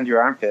 tucked under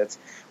your armpits,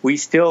 we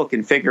still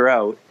can figure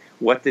out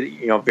what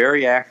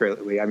very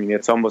accurately, I mean,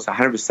 it's almost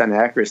 100%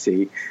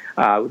 accuracy,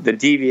 the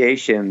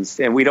deviations,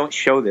 and we don't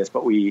show this,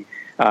 but we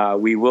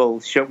will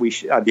show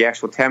the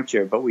actual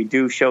temperature, but we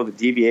do show the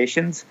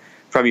deviations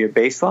from your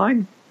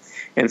baseline.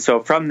 And so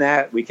from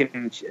that, we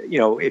can,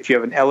 if you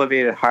have an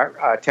elevated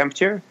heart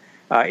temperature,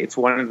 it's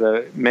one of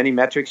the many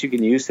metrics you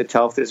can use to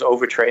tell if there's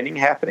overtraining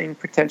happening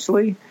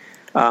potentially.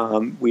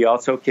 We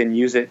also can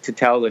use it to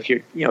tell if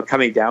you're,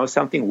 coming down with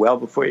something well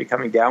before you're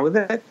coming down with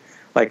it.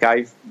 Like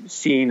I've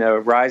seen a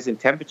rise in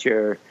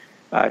temperature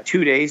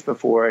 2 days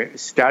before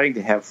starting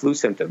to have flu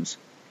symptoms.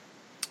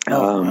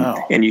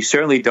 And you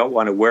certainly don't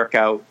want to work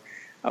out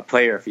a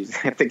player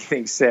if they're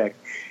getting sick.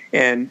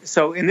 And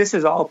this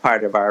is all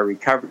part of our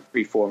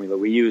recovery formula.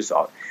 We use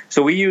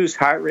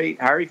heart rate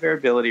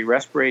variability,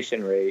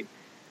 respiration rate,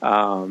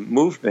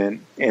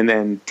 movement, and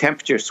then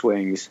temperature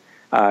swings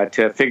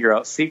to figure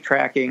out sleep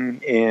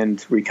tracking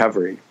and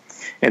recovery.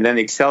 And then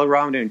the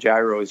accelerometer and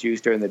gyro is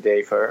used during the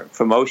day for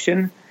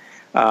motion.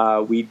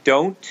 We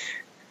don't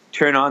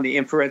turn on the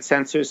infrared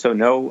sensors, so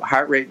no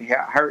heart rate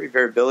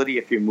variability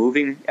if you're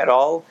moving at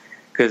all,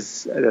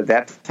 because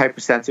that type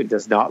of sensor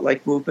does not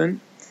like movement.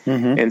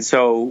 Mm-hmm. And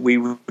so we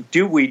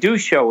do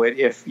show it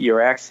if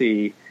you're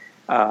actually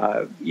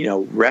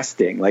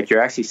resting, like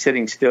you're actually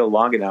sitting still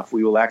long enough.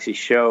 We will actually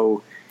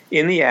show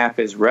in the app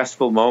as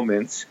restful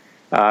moments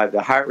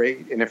the heart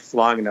rate, and if it's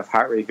long enough,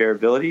 heart rate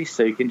variability,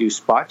 so you can do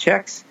spot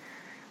checks.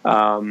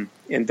 And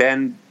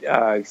then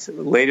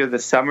later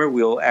this summer,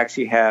 we'll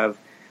actually have,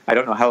 I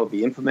don't know how it'll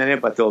be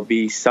implemented, but there'll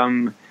be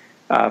some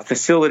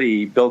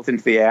facility built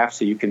into the app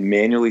so you can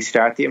manually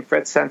start the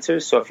infrared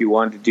sensors. So if you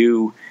wanted to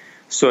do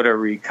sort of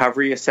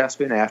recovery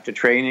assessment after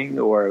training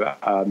or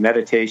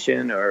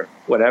meditation or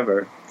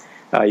whatever,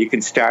 you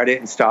can start it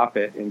and stop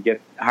it and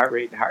get heart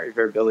rate and heart rate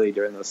variability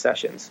during those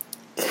sessions.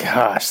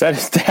 Gosh,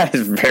 that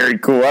is very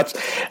cool.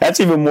 That's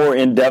even more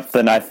in depth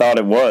than I thought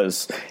it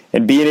was.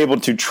 And being able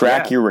to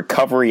track your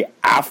recovery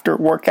after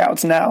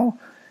workouts now,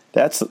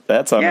 that's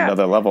on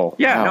another level.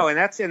 Yeah, wow. No, and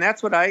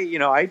that's what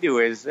I do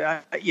is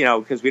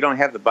because we don't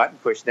have the button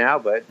push now,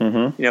 but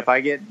if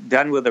I get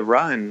done with a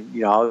run,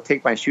 I'll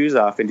take my shoes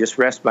off and just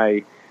rest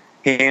my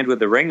hand with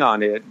the ring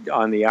on it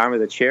on the arm of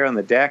the chair on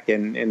the deck,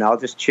 and I'll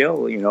just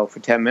chill, for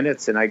 10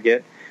 minutes, and I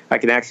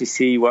can actually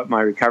see what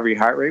my recovery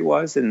heart rate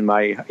was and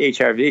my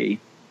HRV.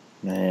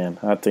 Man,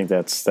 I think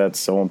that's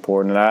so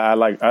important.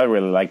 And I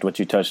really liked what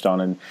you touched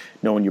on, and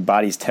knowing your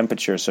body's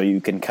temperature, so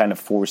you can kind of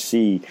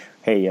foresee,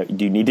 hey,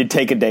 do you need to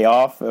take a day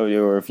off,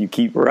 or if you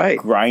keep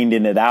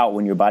grinding it out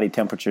when your body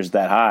temperature is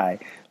that high.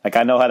 Like,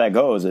 I know how that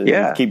goes.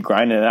 You keep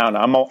grinding it out.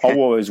 I'm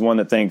always one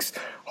that thinks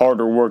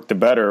harder work the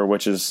better,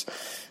 which is,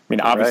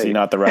 obviously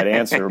not the right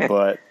answer,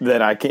 but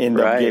then I can end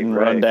up getting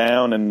run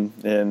down,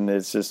 and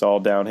it's just all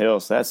downhill.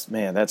 So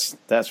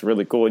that's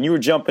really cool. And you were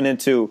jumping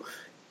into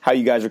how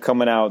you guys are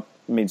coming out,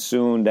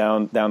 soon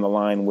down the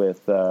line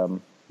with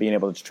being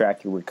able to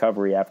track your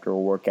recovery after a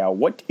workout.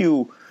 What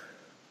do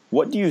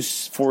you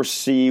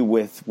foresee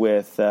with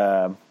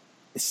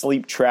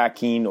sleep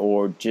tracking,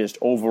 or just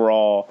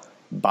overall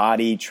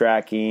body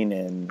tracking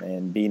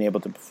and being able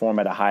to perform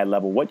at a high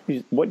level? What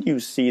do you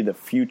see the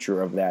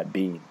future of that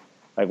being?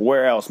 Like,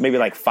 where else? Maybe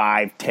like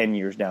 5-10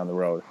 years down the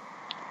road.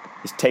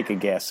 Just take a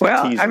guess.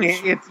 Well, Teasers. I mean,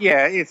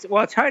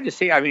 it's hard to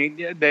see. I mean,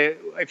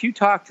 if you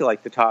talk to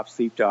like the top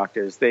sleep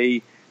doctors,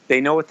 they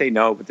know what they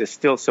know, but there's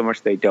still so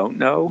much they don't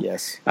know.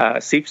 Yes.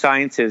 Sleep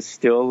science is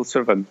still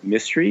sort of a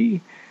mystery.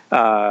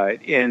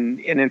 And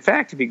in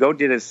fact, if you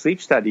did a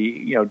sleep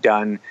study,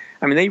 done,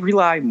 I mean, they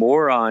rely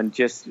more on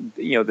just,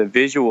 the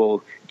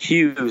visual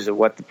cues of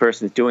what the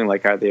person is doing.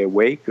 Like, are they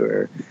awake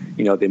or,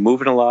 they're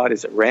moving a lot?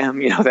 Is it REM?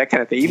 That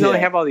kind of thing. Even though they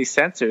have all these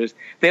sensors,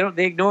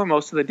 they ignore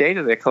most of the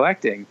data they're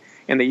collecting.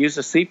 And they use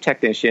a sleep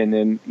technician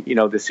and,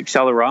 this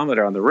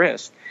accelerometer on the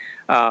wrist.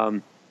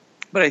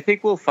 But I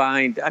think we'll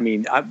find,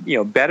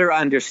 better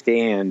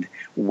understand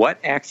what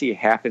actually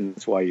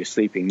happens while you're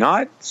sleeping.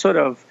 Not sort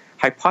of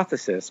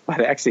hypothesis, but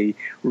actually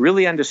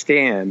really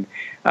understand.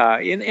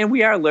 And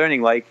we are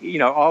learning,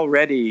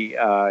 already,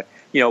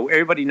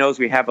 everybody knows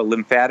we have a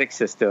lymphatic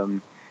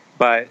system.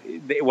 But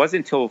it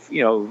wasn't until,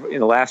 in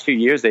the last few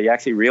years, they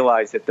actually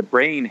realized that the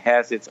brain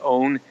has its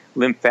own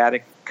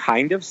lymphatic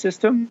kind of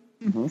system.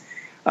 Mm-hmm.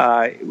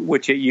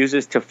 Which it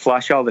uses to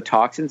flush all the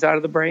toxins out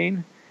of the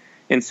brain.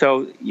 And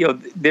so,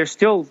 they're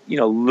still,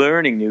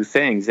 learning new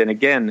things. And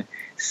again,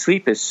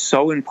 sleep is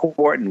so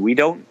important. We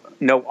don't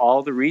know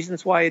all the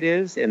reasons why it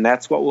is, and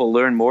that's what we'll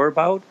learn more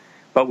about.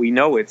 But we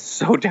know it's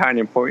so darn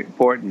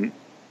important.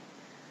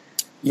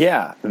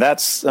 Yeah,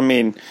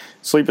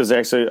 sleep is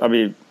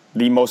actually,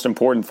 the most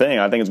important thing.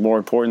 I think it's more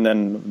important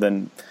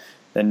than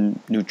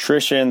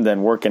nutrition,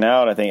 than working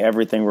out. I think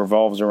everything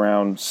revolves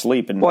around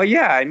sleep. And well,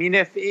 yeah. I mean,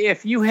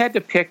 if you had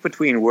to pick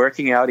between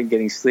working out and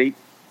getting sleep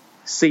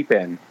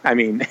in. I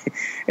mean,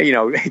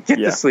 get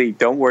the sleep.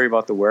 Don't worry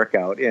about the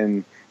workout.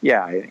 And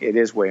yeah, it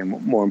is way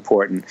more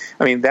important.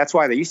 I mean, that's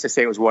why they used to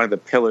say it was one of the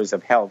pillars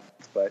of health.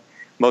 But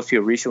most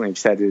people recently have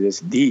said it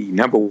is the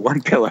number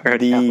one pillar.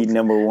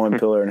 Number one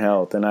pillar in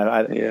health. And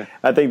I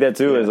think that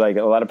too is like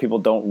a lot of people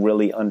don't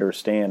really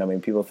understand. I mean,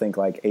 people think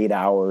like 8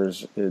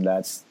 hours,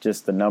 that's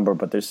just the number,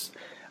 but there's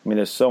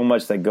so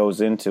much that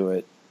goes into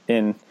it.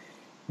 And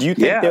do you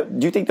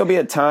think there'll be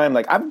a time,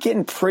 like I'm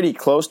getting pretty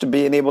close to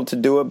being able to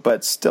do it,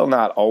 but still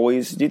not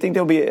always. Do you think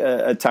there'll be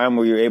a time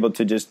where you're able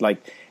to just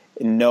like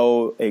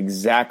know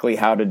exactly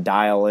how to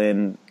dial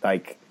in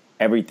like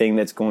everything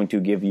that's going to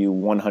give you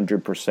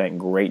 100%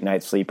 great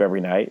night's sleep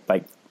every night?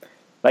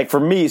 Like for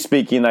me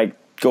speaking, like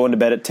going to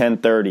bed at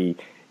 10:30,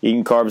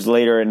 eating carbs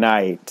later at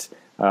night,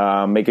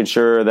 making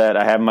sure that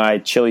I have my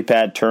chili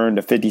pad turned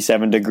to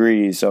 57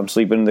 degrees so I'm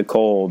sleeping in the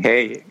cold.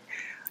 Hey,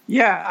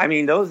 yeah, I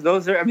mean, those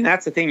are,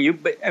 that's the thing.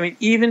 But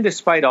even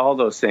despite all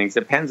those things,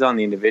 depends on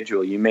the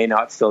individual. You may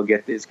not still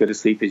get as good a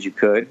sleep as you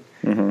could.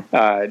 Mm-hmm.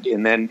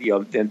 And then,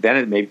 then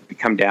it may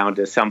come down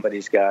to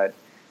somebody's got,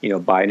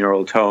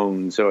 binaural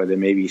tones, or there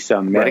may be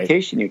some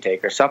medication you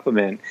take or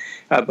supplement.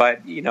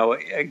 But,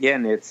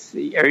 again,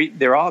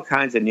 there are all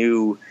kinds of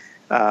new,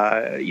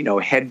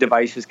 head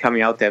devices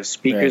coming out that have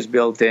speakers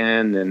built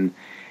in and,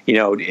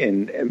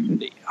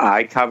 and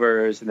eye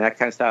covers and that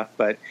kind of stuff.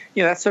 But,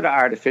 that's sort of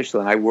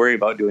artificial. And I worry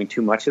about doing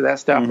too much of that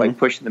stuff, like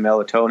pushing the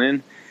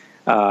melatonin.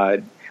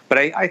 But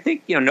I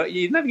think, you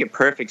never get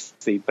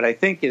perfect sleep. But I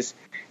think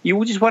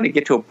you just want to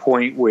get to a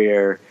point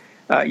where,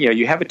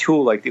 you have a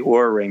tool like the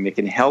Oura Ring that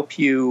can help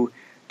you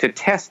to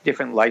test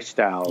different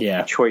lifestyle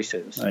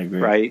choices. I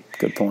agree. Right?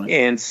 Good point.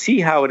 And see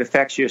how it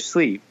affects your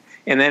sleep.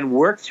 And then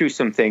work through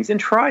some things and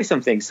try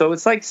some things. So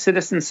it's like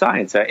citizen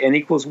science, N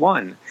equals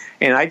 1.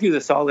 And I do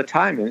this all the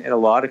time, and a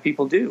lot of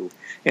people do.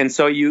 And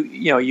so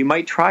you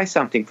might try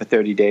something for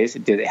 30 days.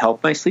 Did it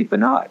help my sleep or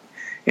not?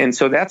 And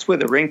so that's where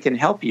the ring can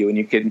help you. And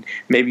you can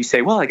maybe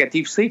say, well, I got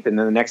deep sleep. And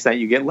then the next night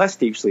you get less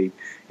deep sleep.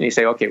 And you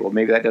say, okay, well,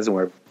 maybe that doesn't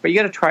work. But you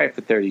got to try it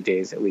for 30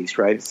 days at least,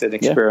 right? It's an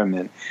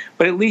experiment.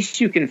 But at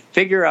least you can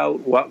figure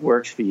out what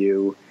works for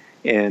you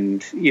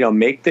and,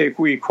 make the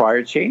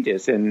required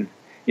changes. And,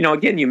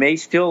 again, you may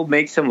still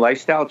make some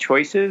lifestyle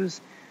choices.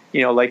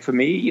 Like for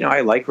me,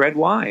 I like red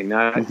wine.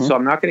 So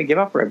I'm not going to give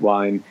up red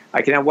wine.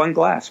 I can have one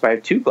glass. If I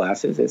have 2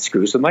 glasses, it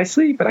screws with my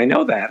sleep, and I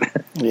know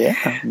that.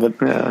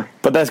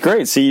 But that's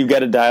great. See, you've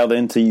got it dialed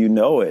in till you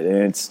know it. And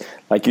it's,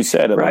 like you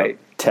said, about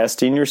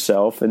testing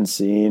yourself and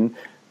seeing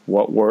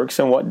what works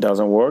and what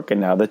doesn't work.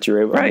 And now that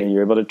you're able,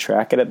 you're able to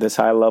track it at this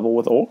high level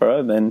with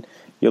Oura, then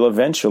you'll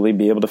eventually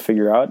be able to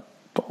figure out,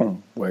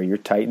 boom, where you're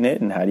tightening it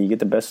and how do you get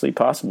the best sleep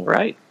possible.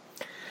 Right.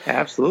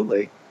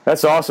 Absolutely.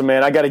 That's awesome,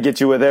 man. I got to get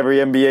you with every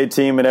NBA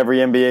team and every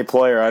NBA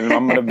player. I'm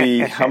going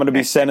to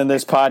be sending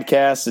this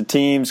podcast to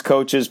teams,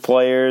 coaches,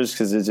 players,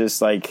 because it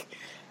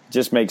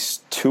just makes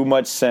too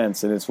much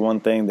sense. And it's one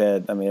thing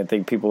that I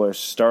think people are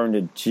starting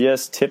to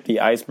just tip the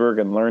iceberg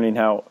and learning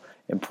how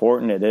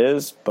important it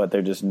is, but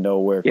they're just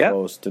nowhere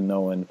close to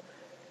knowing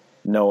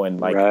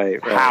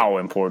how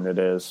important it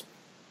is.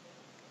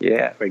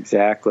 Yeah,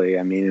 exactly.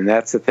 And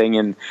that's the thing.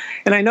 And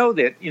I know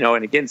that,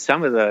 and again,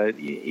 some of the,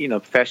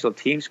 professional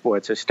team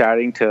sports are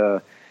starting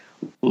to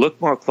look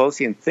more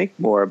closely and think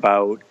more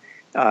about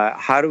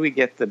how do we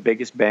get the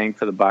biggest bang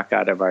for the buck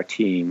out of our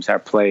teams, our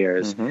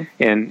players,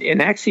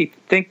 and actually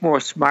think more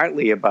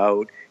smartly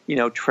about,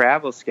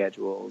 travel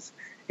schedules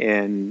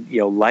and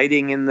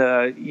lighting in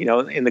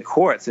the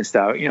courts and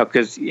stuff.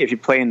 Because if you're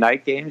playing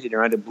night games and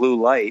you're under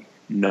blue light,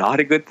 not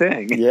a good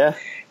thing. Yeah,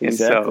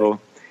 exactly. And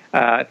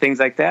so things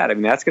like that. I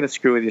mean, that's going to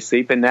screw with your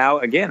sleep. And now,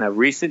 again, a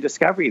recent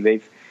discovery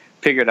they've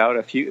figured out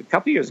a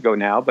couple years ago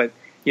now. But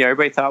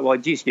everybody thought, well,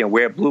 geez,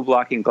 wear blue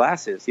blocking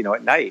glasses,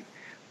 at night.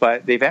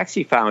 But they've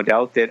actually found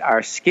out that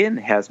our skin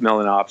has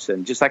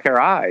melanopsin, just like our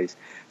eyes.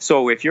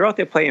 So if you're out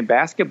there playing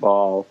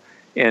basketball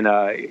in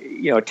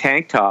a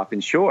tank top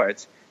and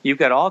shorts, you've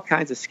got all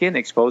kinds of skin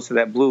exposed to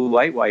that blue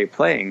light while you're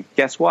playing.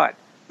 Guess what?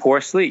 Poor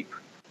sleep,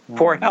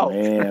 poor health.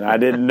 Man, I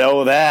didn't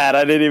know that.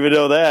 I didn't even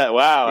know that.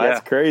 Wow,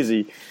 that's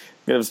crazy.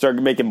 You're going to start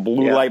making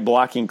blue light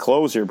blocking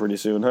clothes here pretty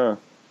soon, huh?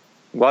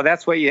 Well,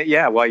 that's what you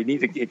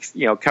need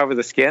to, cover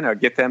the skin or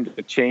get them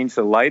to change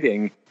the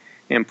lighting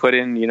and put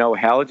in,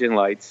 halogen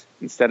lights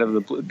instead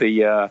of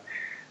the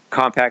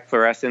compact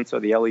fluorescents or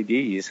the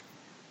LEDs.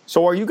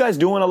 So are you guys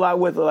doing a lot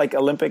with, like,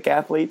 Olympic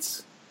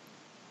athletes?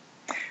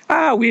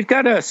 We've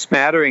got a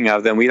smattering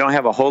of them. We don't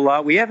have a whole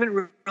lot. We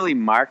haven't really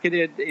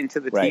marketed into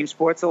the team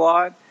sports a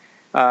lot.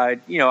 Once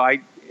in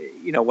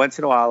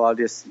a while I'll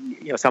just,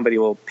 somebody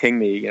will ping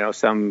me,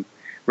 some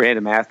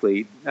random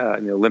athlete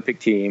in the Olympic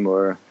team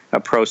or a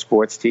pro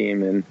sports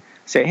team and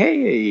say,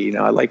 hey,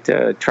 I'd like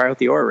to try out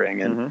the Oura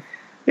ring. And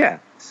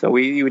so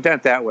we've done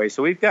it that way.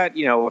 So we've got,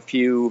 a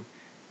few,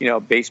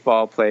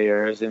 baseball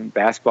players and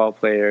basketball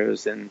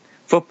players and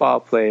football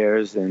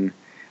players and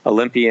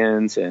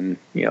Olympians and,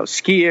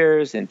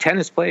 skiers and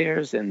tennis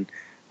players and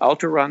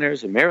ultra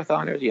runners and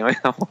marathoners,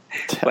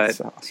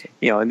 but, awesome.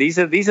 And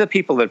these are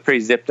people that are pretty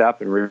zipped up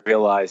and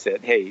realize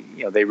that, hey,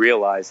 they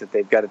realize that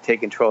they've got to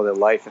take control of their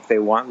life if they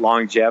want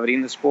longevity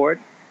in the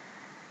sport.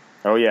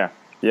 Oh, yeah.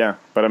 Yeah.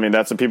 But I mean,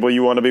 that's the people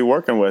you want to be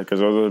working with because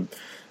those are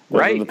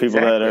the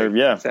people that are,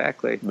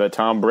 the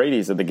Tom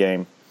Brady's of the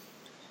game.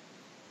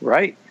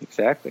 Right,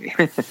 exactly.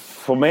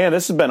 Well, man,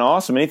 this has been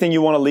awesome. Anything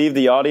you want to leave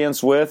the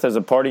audience with as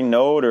a parting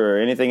note or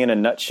anything in a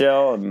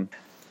nutshell?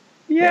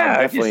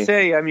 I just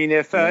say, I mean,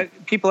 if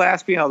people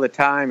ask me all the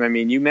time, I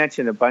mean, you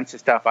mentioned a bunch of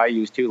stuff I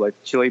use too, like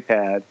chili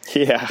pad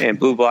and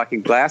blue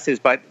blocking glasses,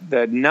 but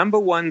the number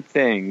one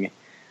thing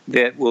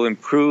that will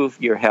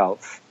improve your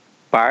health,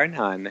 bar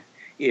none,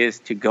 is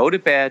to go to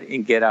bed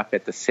and get up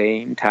at the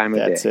same time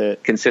of day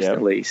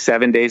consistently,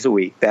 7 days a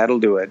week. That'll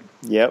do it.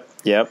 Yep.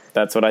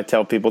 That's what I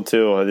tell people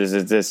too.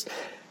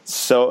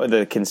 So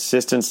the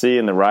consistency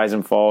and the rise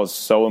and fall is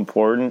so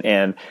important.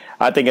 And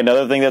I think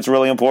another thing that's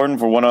really important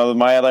for one of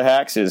my other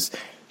hacks is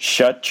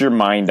shut your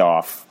mind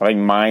off. Like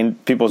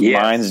people's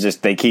minds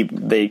just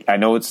I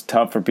know it's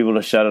tough for people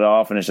to shut it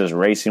off and it's just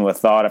racing with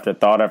thought after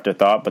thought after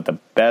thought. But the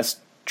best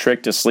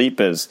trick to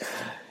sleep is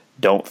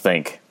don't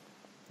think.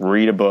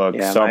 Read a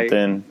book,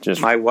 something.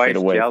 My wife's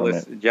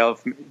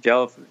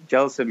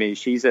jealous of me.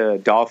 She's a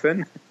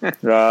dolphin.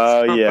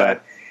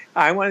 But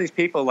I'm one of these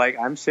people. Like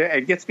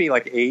it gets me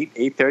like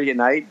 8:30 at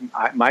night.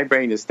 My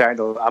brain is starting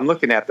to. I'm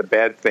looking at the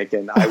bed,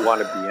 thinking I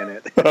want to be in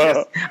it.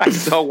 I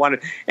so want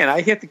to. And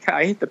I hit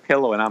the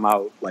pillow, and I'm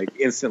out like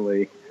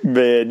instantly.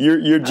 Man,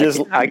 you're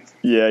just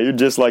you're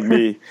just like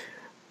me.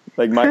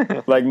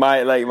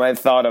 my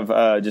thought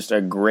of just a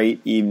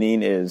great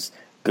evening is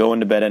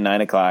going to bed at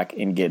 9 o'clock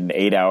and getting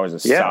 8 hours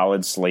of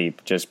solid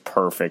sleep. Just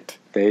perfect.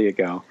 There you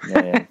go.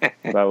 Man,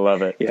 I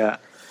love it. Yeah.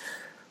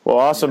 Well,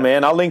 awesome,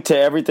 man. I'll link to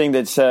everything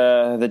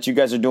that you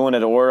guys are doing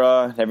at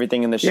Oura,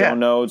 everything in the show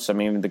notes. I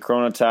mean, the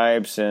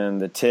chronotypes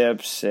and the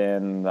tips,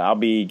 and I'll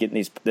be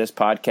getting this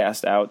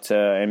podcast out to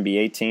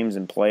NBA teams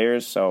and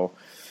players. So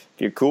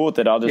if you're cool with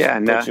it, I'll just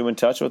put you in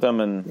touch with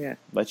them and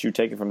let you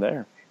take it from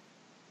there.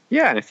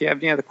 Yeah, and if you have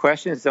any other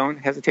questions, don't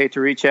hesitate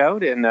to reach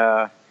out. And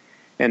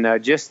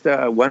just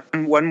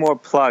one more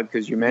plug,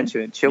 because you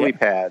mentioned it, Chili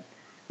Pad.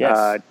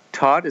 Yes.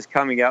 Todd is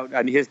coming out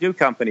on his new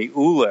company,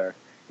 Oura.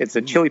 It's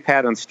a chili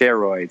pad on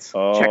steroids.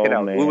 Check it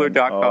out,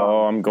 Oura.com.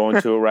 Oh, I'm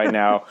going to it right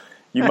now.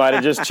 You might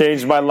have just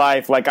changed my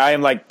life. Like, I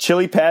am like,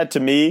 chili pad to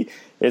me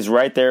is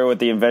right there with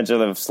the invention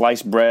of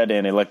sliced bread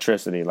and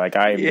electricity. Like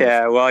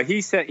well,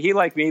 he said he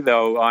like me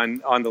though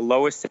on the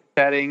lowest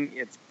setting,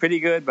 it's pretty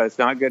good, but it's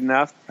not good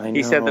enough.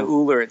 He said the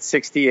Oura at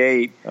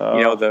 68,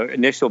 the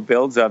initial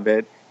builds of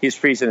it, he's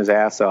freezing his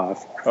ass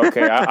off.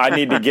 Okay, I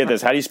need to get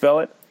this. How do you spell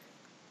it?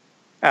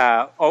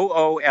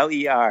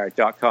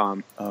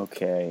 OOLER.com.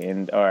 Okay,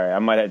 and all right, I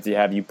might have to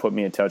have you put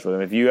me in touch with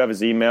him. If you have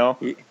his email,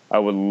 I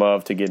would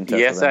love to get in touch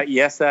with him.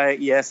 Yes,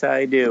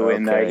 I do. Okay,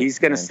 and he's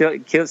going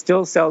to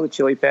still sell the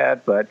chili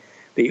pad, but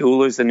the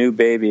Oula's the new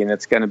baby, and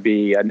it's going to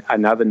be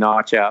another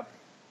notch up.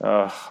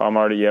 I'm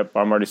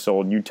already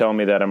sold. You tell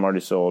me that, I'm already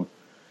sold.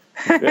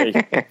 Hey,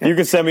 you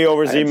can send me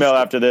over his email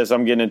after this.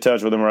 I'm getting in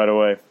touch with him right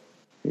away.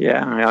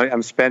 Yeah,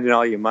 I'm spending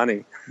all your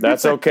money.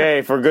 That's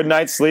okay. For a good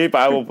night's sleep,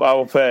 I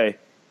will pay.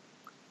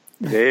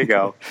 There you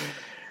go.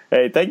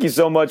 Hey, thank you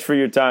so much for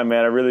your time,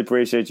 man. I really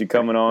appreciate you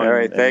coming on. All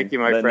right, thank you,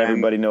 my friend. Letting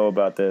everybody know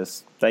about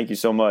this. Thank you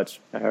so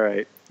much. All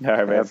right,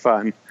 man. Have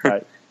fun. All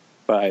right.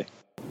 Bye.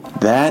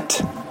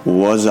 That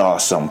was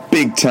awesome.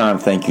 Big time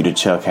thank you to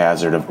Chuck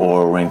Hazzard of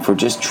Oura Ring for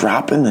just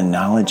dropping the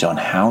knowledge on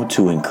how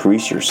to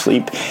increase your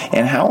sleep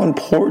and how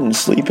important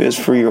sleep is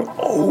for your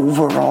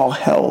overall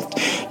health,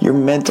 your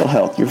mental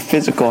health, your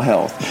physical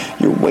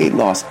health, your weight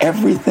loss.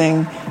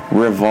 Everything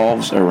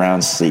revolves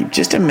around sleep.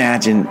 Just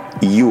imagine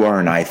you are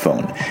an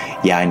iPhone.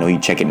 Yeah, I know you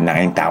check it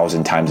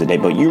 9,000 times a day,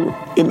 but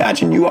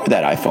imagine you are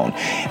that iPhone.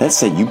 Let's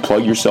say you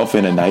plug yourself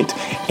in at night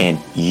and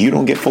you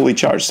don't get fully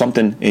charged.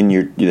 Something in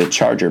the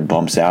charger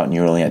bumps out and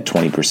you're only at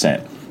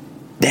 20%.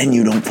 Then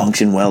you don't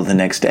function well the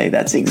next day.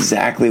 That's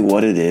exactly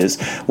what it is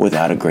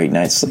without a great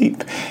night's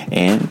sleep.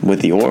 And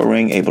with the Oura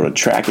Ring, able to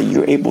track it,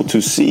 you're able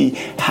to see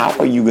how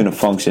are you going to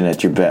function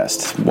at your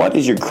best. What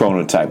is your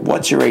chronotype?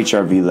 What's your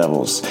HRV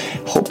levels?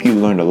 Hope you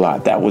learned a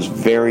lot. That was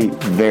very,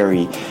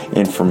 very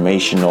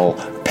informational,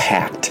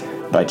 packed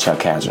by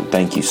Chuck Hazzard.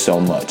 Thank you so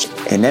much.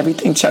 And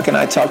everything Chuck and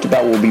I talked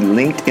about will be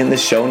linked in the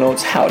show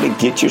notes. How to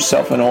get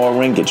yourself an Oura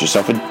Ring, get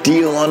yourself a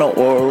deal on an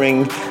Oura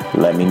Ring.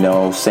 Let me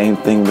know. Same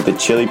thing with the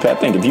Chili Pad.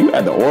 Think if you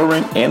add the Oura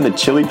Ring and the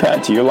Chili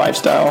Pad to your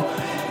lifestyle,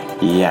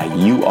 yeah,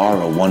 you are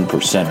a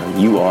 1%er.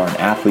 You are an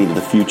athlete of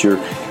the future.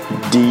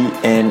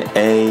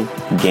 DNA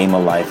Game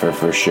of Lifer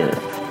for sure.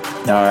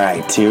 All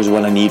right, here's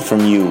what I need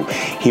from you.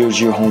 Here's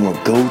your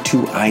homework. Go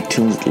to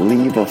iTunes,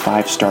 leave a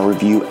 5-star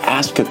review,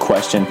 ask a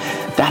question.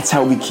 That's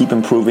how we keep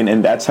improving,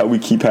 and that's how we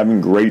keep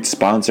having great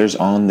sponsors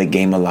on the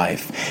Game of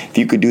Life. If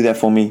you could do that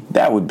for me,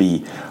 that would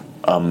be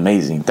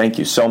amazing. Thank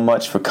you so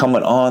much for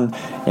coming on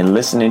and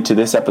listening to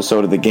this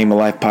episode of the Game of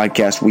Life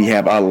podcast. We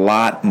have a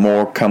lot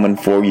more coming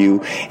for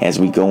you as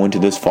we go into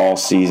this fall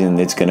season.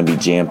 It's going to be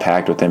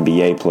jam-packed with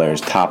NBA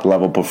players,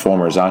 top-level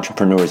performers,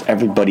 entrepreneurs,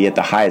 everybody at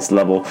the highest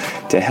level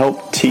to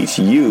help teach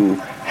you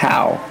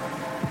how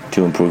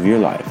to improve your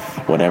life.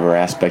 Whatever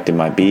aspect it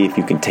might be, if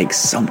you can take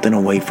something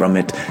away from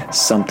it,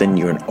 something,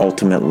 you're an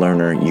ultimate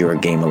learner, you're a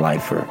Game of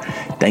Lifer.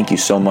 Thank you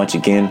so much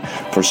again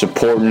for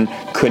supporting.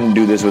 Couldn't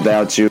do this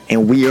without you.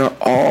 And we are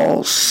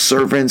all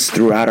servants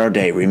throughout our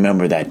day.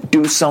 Remember that.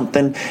 Do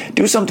something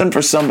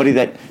for somebody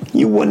that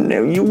you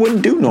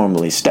wouldn't do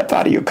normally. Step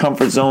out of your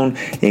comfort zone,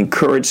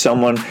 encourage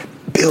someone,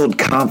 build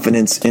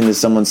confidence into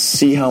someone,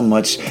 see how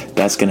much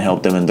that's going to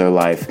help them in their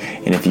life.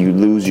 And if you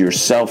lose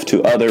yourself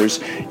to others,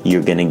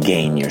 you're going to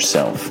gain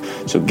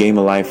yourself. So Game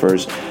of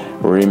Lifers,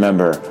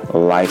 remember,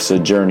 life's a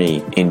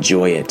journey.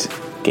 Enjoy it.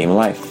 Game of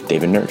Life,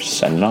 David Nurse,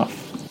 signing off.